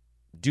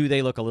 Do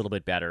they look a little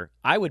bit better?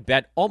 I would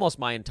bet almost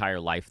my entire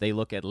life they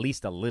look at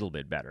least a little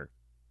bit better.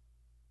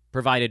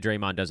 Provided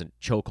Draymond doesn't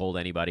chokehold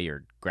anybody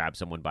or grab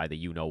someone by the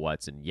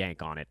you-know-whats and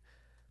yank on it.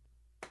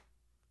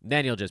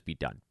 Then he'll just be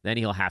done. Then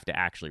he'll have to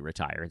actually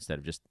retire instead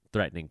of just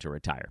threatening to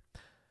retire.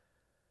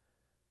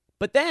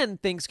 But then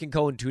things can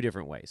go in 2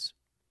 different ways.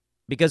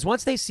 Because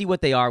once they see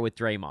what they are with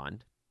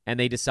Draymond, and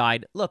they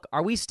decide, look,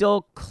 are we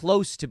still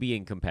close to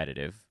being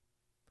competitive?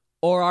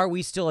 Or are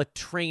we still a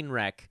train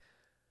wreck?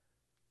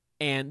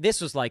 And this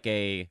was like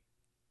a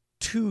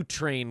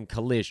 2-train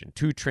collision.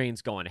 2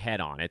 trains going head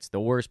on. It's the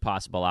worst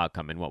possible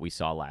outcome in what we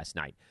saw last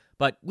night.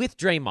 But with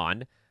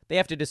Draymond, they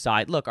have to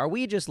decide, look, are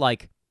we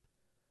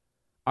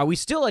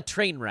still a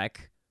train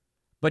wreck,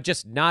 but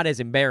just not as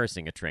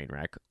embarrassing a train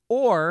wreck?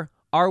 Or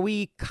are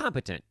we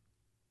competent?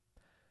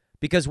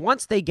 Because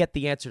once they get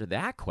the answer to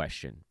that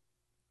question,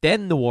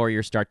 then the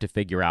Warriors start to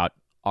figure out,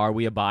 are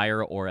we a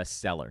buyer or a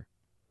seller?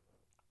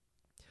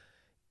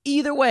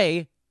 Either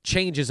way,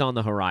 change is on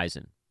the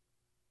horizon.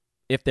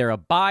 If they're a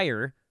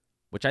buyer,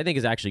 which I think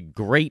is actually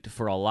great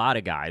for a lot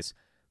of guys.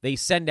 They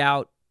send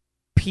out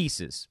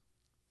pieces.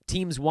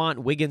 Teams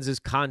want Wiggins'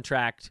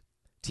 contract.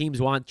 Teams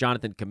want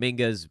Jonathan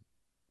Kuminga's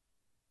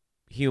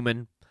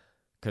human,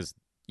 because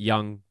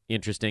young,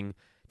 interesting.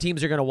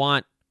 Teams are going to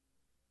want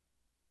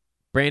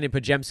Brandon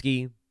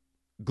Pajemski,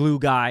 glue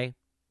guy,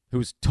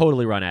 who's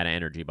totally run out of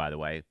energy, by the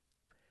way.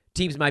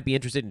 Teams might be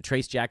interested in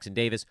Trace Jackson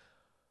Davis.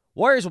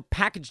 Warriors will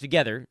package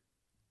together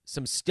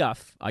some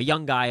stuff, a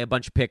young guy, a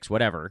bunch of picks,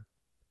 whatever.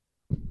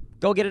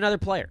 Go get another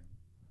player.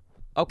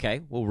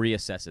 Okay, we'll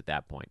reassess at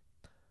that point.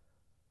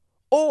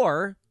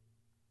 Or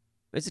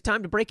is it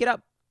time to break it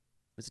up?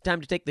 Is it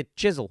time to take the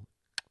chisel,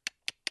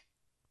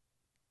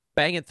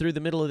 bang it through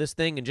the middle of this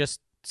thing, and just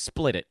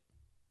split it?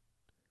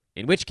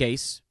 In which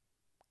case,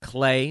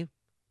 Clay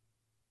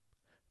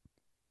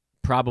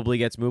probably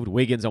gets moved.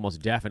 Wiggins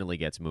almost definitely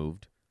gets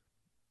moved.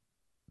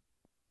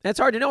 And it's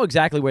hard to know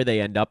exactly where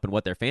they end up and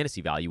what their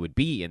fantasy value would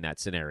be in that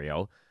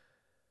scenario.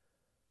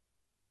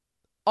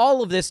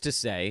 All of this to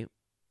say,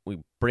 we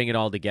bring it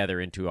all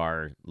together into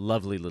our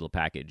lovely little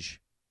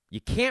package.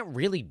 You can't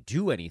really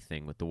do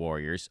anything with the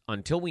Warriors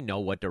until we know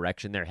what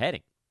direction they're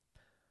heading.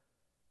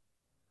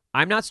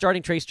 I'm not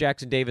starting Trace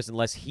Jackson Davis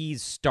unless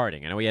he's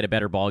starting. I know he had a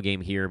better ball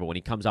game here, but when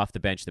he comes off the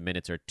bench, the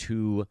minutes are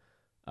too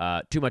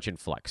much in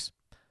flux.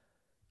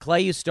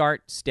 Clay, you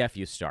start. Steph,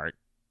 you start.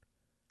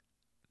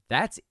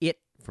 That's it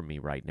for me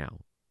right now.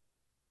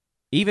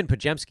 Even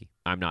Pajemski,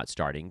 I'm not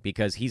starting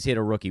because he's hit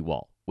a rookie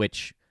wall,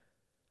 which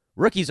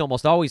rookies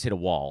almost always hit a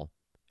wall.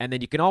 And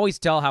then you can always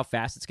tell how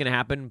fast it's going to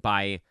happen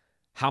by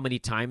how many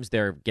times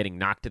they're getting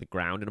knocked to the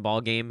ground in a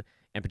ball game.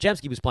 And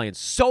Pajemski was playing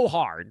so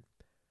hard.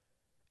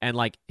 And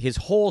like his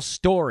whole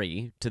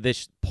story to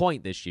this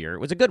point this year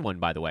was a good one,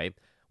 by the way,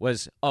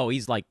 was,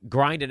 he's like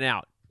grinding it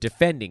out,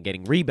 defending,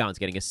 getting rebounds,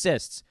 getting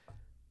assists.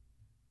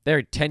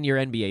 They're 10-year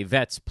NBA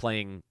vets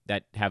playing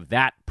that have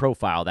that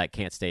profile that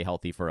can't stay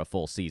healthy for a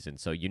full season.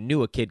 So you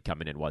knew a kid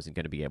coming in wasn't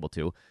going to be able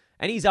to.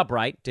 And he's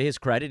upright. To his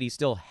credit, he's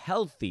still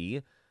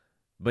healthy,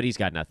 but he's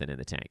got nothing in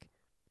the tank.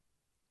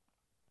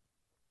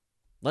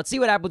 Let's see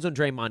what happens when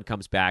Draymond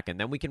comes back, and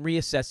then we can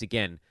reassess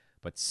again.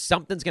 But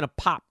something's going to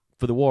pop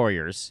for the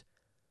Warriors.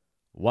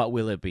 What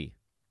will it be?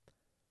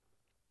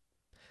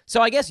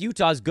 So I guess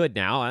Utah's good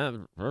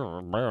now.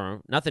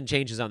 Nothing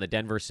changes on the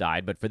Denver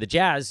side, but for the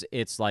Jazz,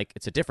 it's like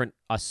it's a different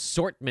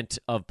assortment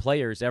of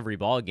players every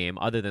ball game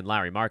other than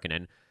Lauri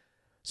Markkanen.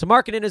 So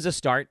Markkanen is a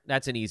start.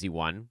 That's an easy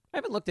one. I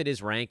haven't looked at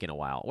his rank in a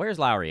while. Where's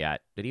Lauri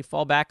at? Did he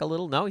fall back a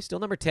little? No, he's still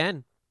number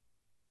 10.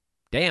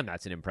 Damn,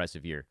 that's an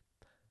impressive year.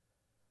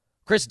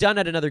 Chris Dunn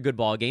had another good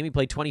ball game. He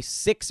played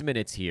 26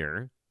 minutes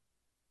here.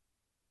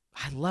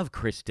 I love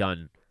Chris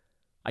Dunn.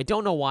 I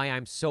don't know why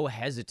I'm so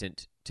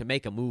hesitant to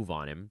make a move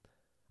on him.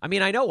 I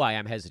mean, I know why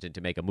I'm hesitant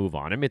to make a move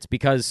on him. It's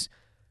because,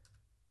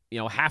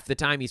 half the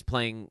time he's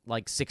playing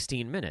like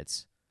 16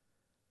 minutes.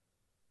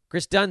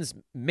 Chris Dunn's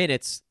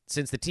minutes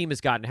since the team has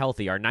gotten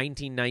healthy are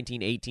 19,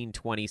 19, 18,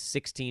 20,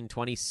 16,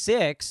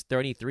 26,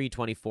 33,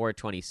 24,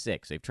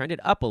 26. They've trended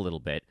up a little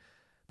bit,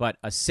 but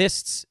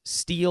assists,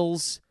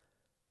 steals,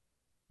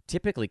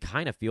 typically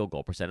kind of field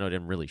goal percentage.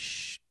 Didn't really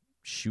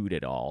shoot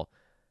at all.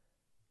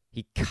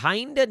 He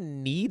kind of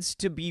needs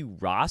to be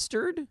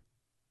rostered.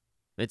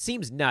 It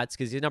seems nuts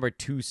because he's number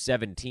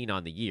 217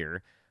 on the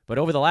year. But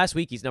over the last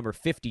week, he's number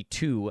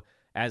 52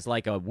 as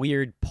like a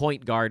weird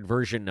point guard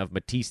version of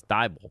Matisse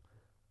Thybulle.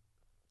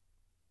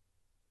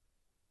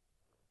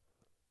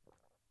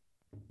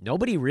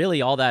 Nobody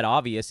really all that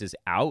obvious is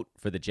out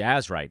for the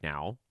Jazz right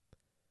now.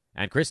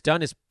 And Chris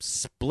Dunn is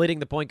splitting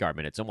the point guard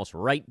minutes almost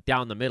right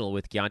down the middle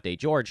with Keontae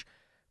George.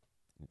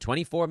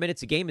 24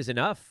 minutes a game is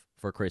enough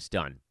for Chris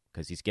Dunn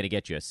because he's going to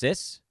get you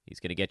assists. He's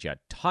going to get you a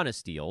ton of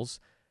steals.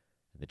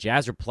 The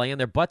Jazz are playing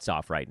their butts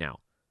off right now.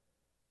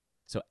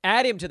 So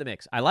add him to the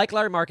mix. I like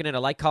Lauri Markkanen. I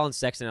like Colin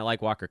Sexton. I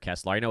like Walker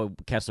Kessler. I know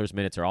Kessler's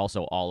minutes are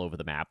also all over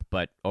the map,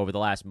 but over the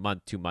last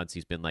month, 2 months,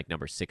 he's been like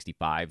number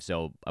 65,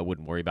 so I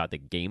wouldn't worry about the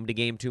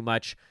game-to-game too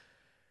much.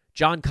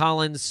 John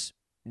Collins,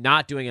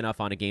 not doing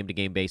enough on a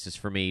game-to-game basis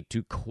for me.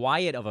 Too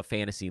quiet of a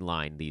fantasy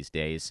line these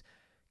days.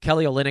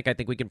 Kelly Olynyk, I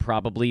think we can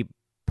probably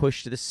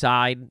push to the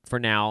side for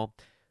now.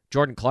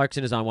 Jordan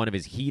Clarkson is on one of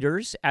his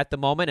heaters at the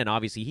moment, and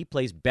obviously he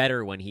plays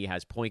better when he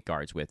has point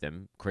guards with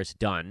him. Chris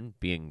Dunn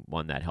being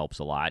one that helps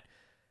a lot.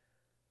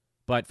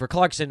 But for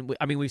Clarkson,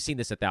 I mean, we've seen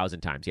this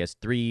 1,000 times. He has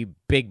 3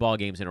 big ball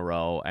games in a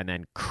row and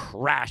then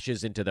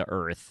crashes into the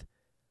earth.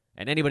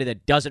 And anybody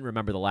that doesn't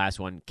remember the last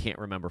one can't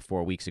remember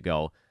 4 weeks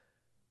ago.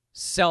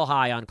 Sell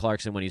high on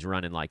Clarkson when he's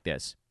running like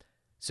this.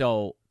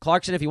 So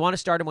Clarkson, if you want to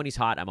start him when he's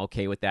hot, I'm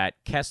okay with that.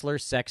 Kessler,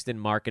 Sexton,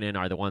 Markkanen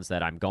are the ones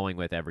that I'm going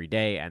with every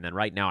day. And then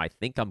right now, I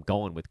think I'm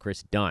going with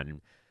Chris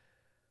Dunn.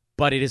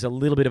 But it is a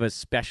little bit of a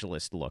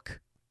specialist look.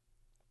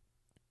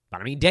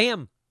 But I mean,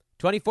 damn.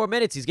 24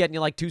 minutes, he's getting you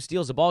like 2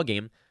 steals a ball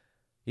game.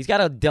 He's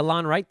got a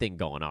Delon Wright thing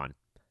going on.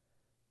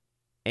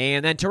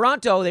 And then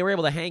Toronto, they were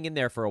able to hang in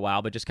there for a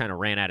while, but just kind of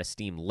ran out of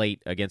steam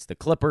late against the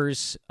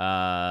Clippers.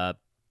 I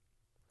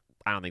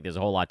don't think there's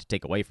a whole lot to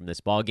take away from this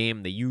ball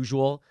game. The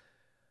usual.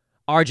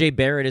 RJ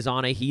Barrett is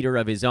on a heater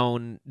of his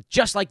own,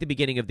 just like the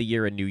beginning of the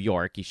year in New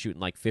York. He's shooting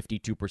like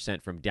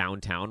 52% from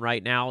downtown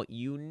right now.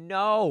 You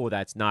know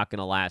that's not going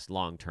to last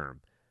long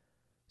term.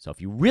 So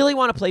if you really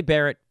want to play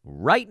Barrett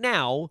right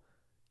now,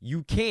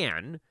 you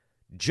can.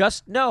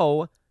 Just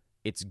know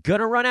it's going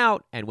to run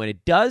out, and when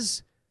it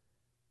does,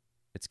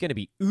 it's going to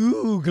be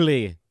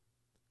oogly.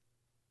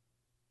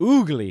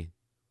 Oogly.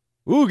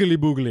 Oogly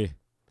boogly.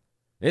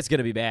 It's going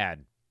to be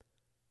bad.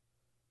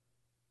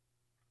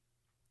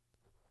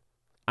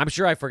 I'm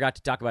sure I forgot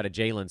to talk about a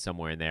Jalen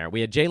somewhere in there.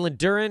 We had Jalen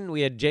Duren,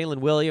 we had Jalen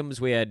Williams,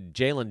 we had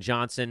Jalen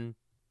Johnson.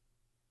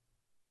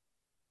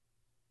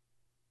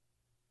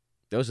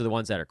 Those are the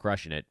ones that are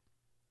crushing it.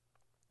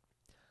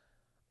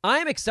 I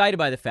am excited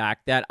by the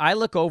fact that I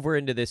look over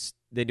into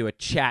a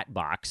chat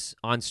box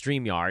on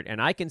StreamYard,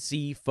 and I can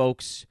see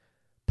folks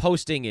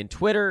posting in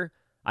Twitter.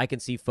 I can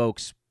see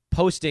folks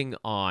posting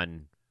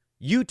on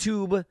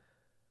YouTube.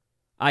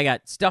 I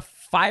got stuff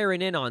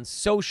firing in on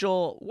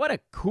social. What a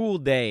cool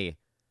day.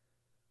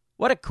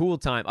 What a cool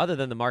time, other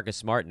than the Marcus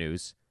Smart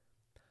news.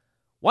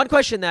 One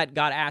question that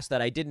got asked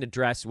that I didn't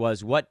address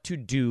was what to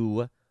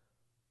do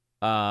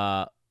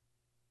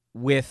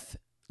with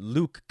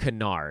Luke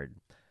Kennard.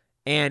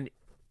 And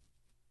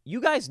you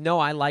guys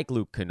know I like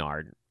Luke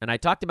Kennard, and I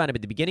talked about him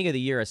at the beginning of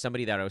the year as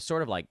somebody that I was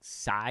sort of like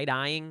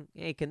side-eyeing.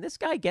 Hey, can this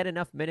guy get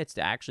enough minutes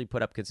to actually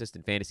put up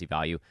consistent fantasy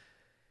value?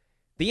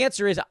 The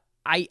answer is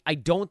I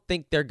don't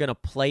think they're going to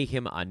play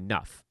him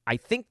enough. I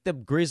think the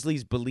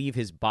Grizzlies believe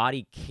his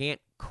body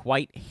can't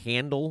quite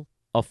handle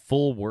a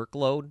full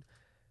workload.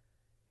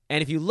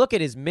 And if you look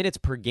at his minutes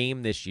per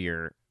game this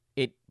year,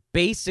 it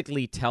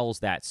basically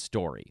tells that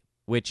story,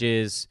 which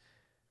is,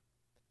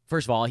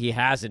 first of all, he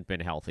hasn't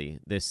been healthy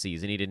this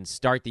season. He didn't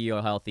start the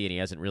year healthy, and he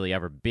hasn't really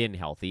ever been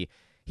healthy.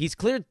 He's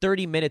cleared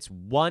 30 minutes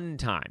one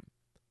time.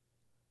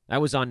 That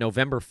was on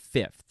November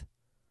 5th.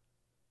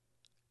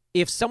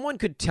 If someone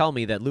could tell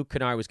me that Luke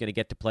Kennard was going to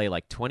get to play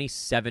like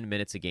 27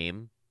 minutes a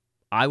game,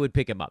 I would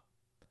pick him up.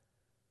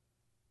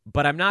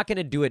 But I'm not going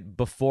to do it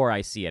before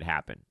I see it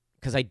happen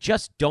because I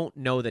just don't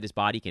know that his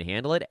body can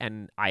handle it,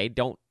 and I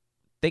don't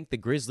think the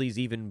Grizzlies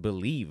even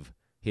believe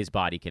his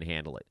body can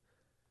handle it.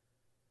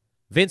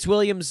 Vince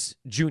Williams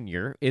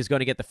Jr. is going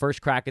to get the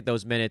first crack at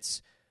those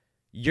minutes.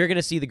 You're going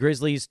to see the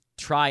Grizzlies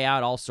try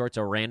out all sorts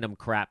of random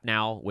crap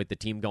now with the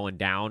team going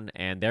down,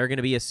 and they're going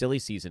to be a silly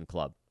season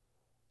club.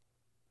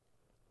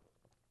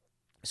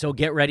 So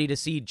get ready to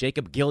see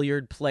Jacob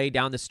Gilyard play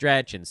down the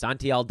stretch and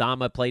Santi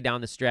Aldama play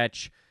down the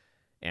stretch,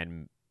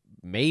 and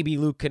maybe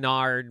Luke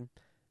Kennard,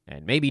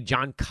 and maybe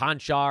John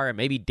Conchar, and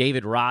maybe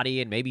David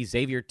Roddy, and maybe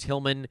Xavier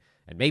Tillman,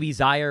 and maybe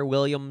Zaire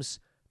Williams.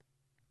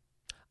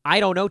 I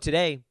don't know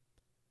today.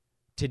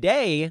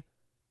 Today,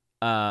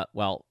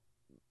 well,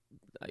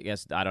 I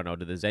guess, I don't know.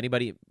 Does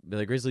anybody, are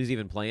the Grizzlies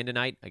even playing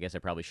tonight? I guess I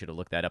probably should have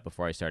looked that up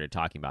before I started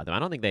talking about them. I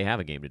don't think they have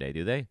a game today,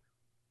 do they?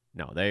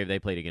 No, they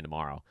played again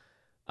tomorrow.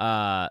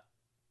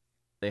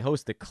 They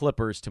host the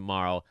Clippers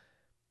tomorrow.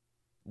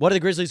 What are the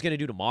Grizzlies going to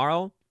do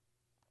tomorrow?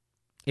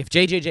 If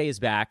JJJ is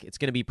back, it's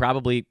going to be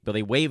probably, well,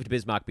 they waived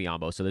Bismack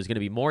Biyombo, so there's going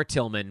to be more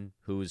Tillman,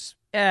 who's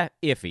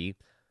iffy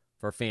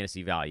for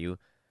fantasy value.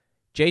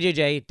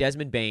 JJJ,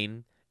 Desmond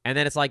Bane, and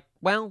then it's like,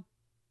 well,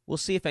 we'll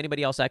see if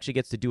anybody else actually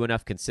gets to do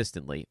enough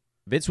consistently.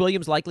 Vince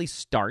Williams likely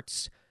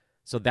starts,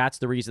 so that's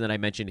the reason that I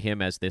mentioned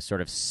him as this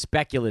sort of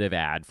speculative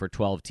ad for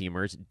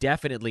 12-teamers.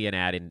 Definitely an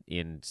ad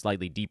in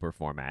slightly deeper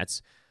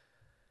formats.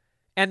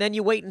 And then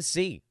you wait and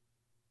see.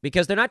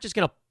 Because they're not just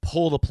going to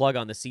pull the plug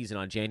on the season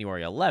on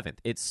January 11th.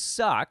 It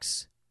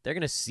sucks. They're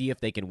going to see if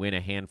they can win a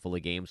handful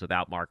of games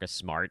without Marcus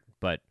Smart.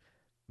 But,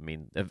 I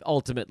mean,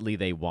 ultimately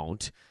they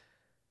won't.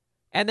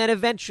 And then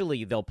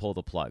eventually they'll pull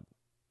the plug.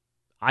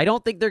 I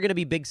don't think they're going to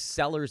be big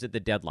sellers at the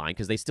deadline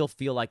because they still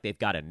feel like they've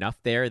got enough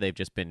there. They've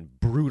just been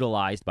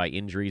brutalized by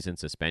injuries and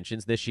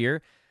suspensions this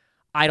year.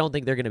 I don't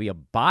think they're going to be a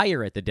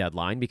buyer at the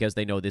deadline because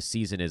they know this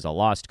season is a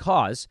lost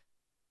cause.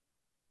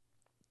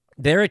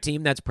 They're a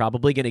team that's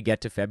probably going to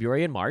get to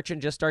February and March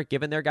and just start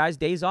giving their guys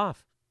days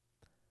off.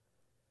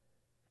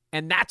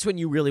 And that's when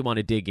you really want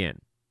to dig in.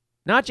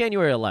 Not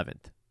January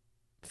 11th.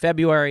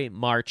 February,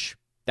 March,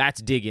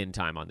 that's dig-in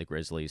time on the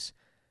Grizzlies.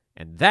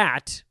 And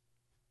that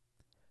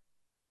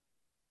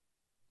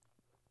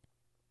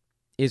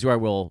is where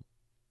we'll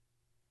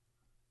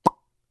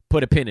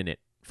put a pin in it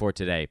for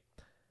today.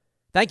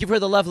 Thank you for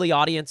the lovely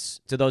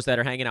audience, to those that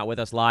are hanging out with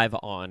us live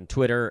on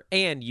Twitter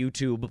and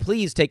YouTube.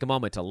 Please take a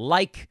moment to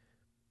like.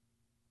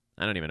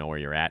 I don't even know where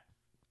you're at.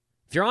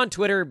 If you're on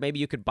Twitter, maybe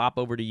you could pop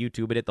over to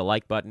YouTube and hit the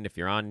like button. If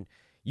you're on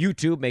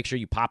YouTube, make sure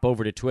you pop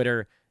over to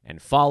Twitter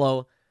and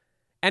follow.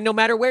 And no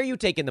matter where you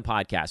take in the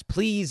podcast,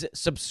 please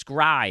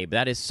subscribe.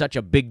 That is such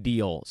a big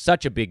deal,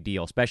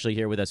 especially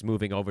here with us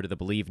moving over to the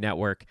Believe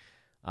Network.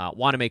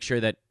 Want to make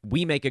sure that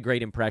we make a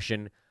great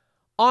impression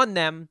on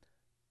them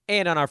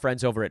and on our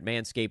friends over at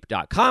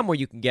manscaped.com, where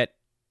you can get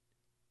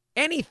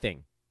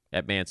anything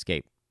at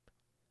Manscaped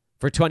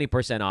for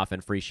 20% off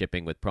and free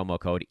shipping with promo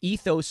code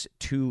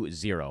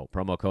ETHOS20.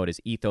 Promo code is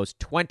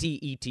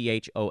ETHOS20,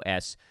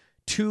 ETHOS20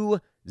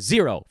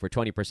 for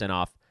 20%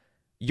 off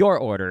your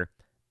order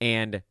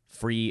and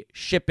free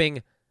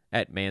shipping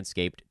at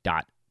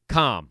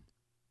manscaped.com.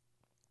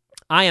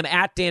 I am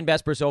at Dan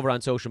Vespers over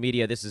on social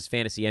media. This is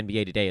Fantasy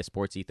NBA Today, a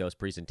Sports Ethos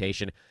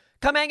presentation.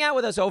 Come hang out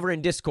with us over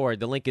in Discord.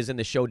 The link is in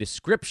the show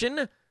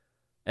description.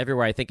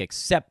 Everywhere I think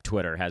except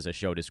Twitter has a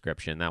show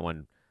description. That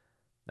one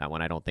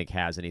I don't think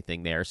has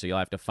anything there, so you'll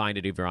have to find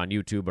it either on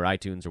YouTube or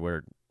iTunes or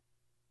where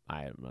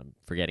I'm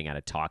forgetting how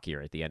to talk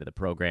here at the end of the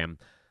program.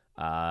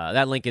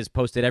 That link is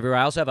posted everywhere.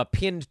 I also have a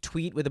pinned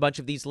tweet with a bunch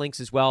of these links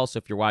as well, so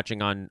if you're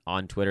watching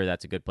on Twitter,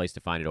 that's a good place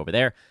to find it over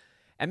there.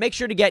 And make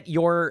sure to get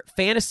your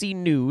fantasy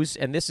news,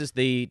 and this is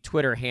the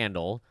Twitter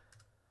handle.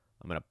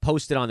 I'm going to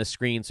post it on the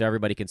screen so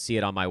everybody can see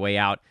it on my way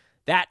out.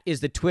 That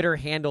is the Twitter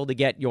handle to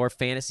get your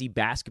fantasy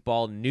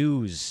basketball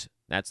news.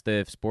 That's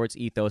the Sports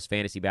Ethos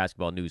Fantasy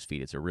Basketball News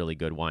feed. It's a really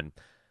good one,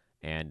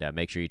 and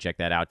make sure you check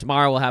that out.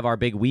 Tomorrow we'll have our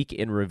big week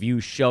in review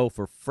show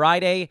for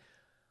Friday.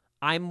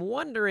 I'm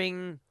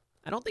wondering,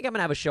 I don't think I'm going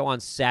to have a show on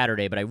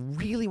Saturday, but I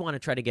really want to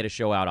try to get a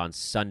show out on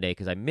Sunday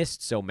because I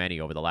missed so many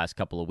over the last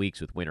couple of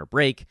weeks with winter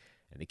break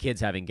and the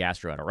kids having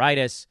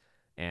gastroenteritis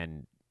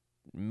and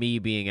me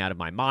being out of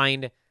my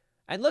mind.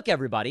 And look,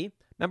 everybody,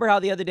 remember how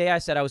the other day I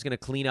said I was going to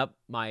clean up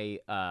my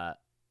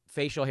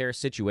facial hair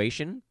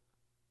situation?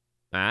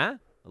 A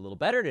little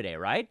better today,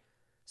 right?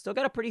 Still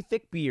got a pretty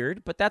thick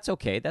beard, but that's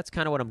okay. That's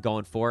kind of what I'm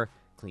going for.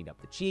 Cleaned up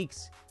the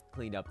cheeks,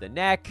 cleaned up the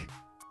neck.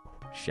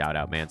 Shout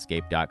out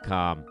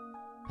manscaped.com.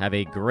 Have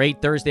a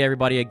great Thursday,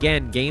 everybody.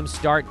 Again, games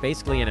start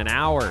basically in an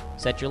hour.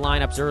 Set your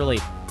lineups early.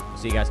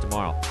 See you guys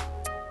tomorrow.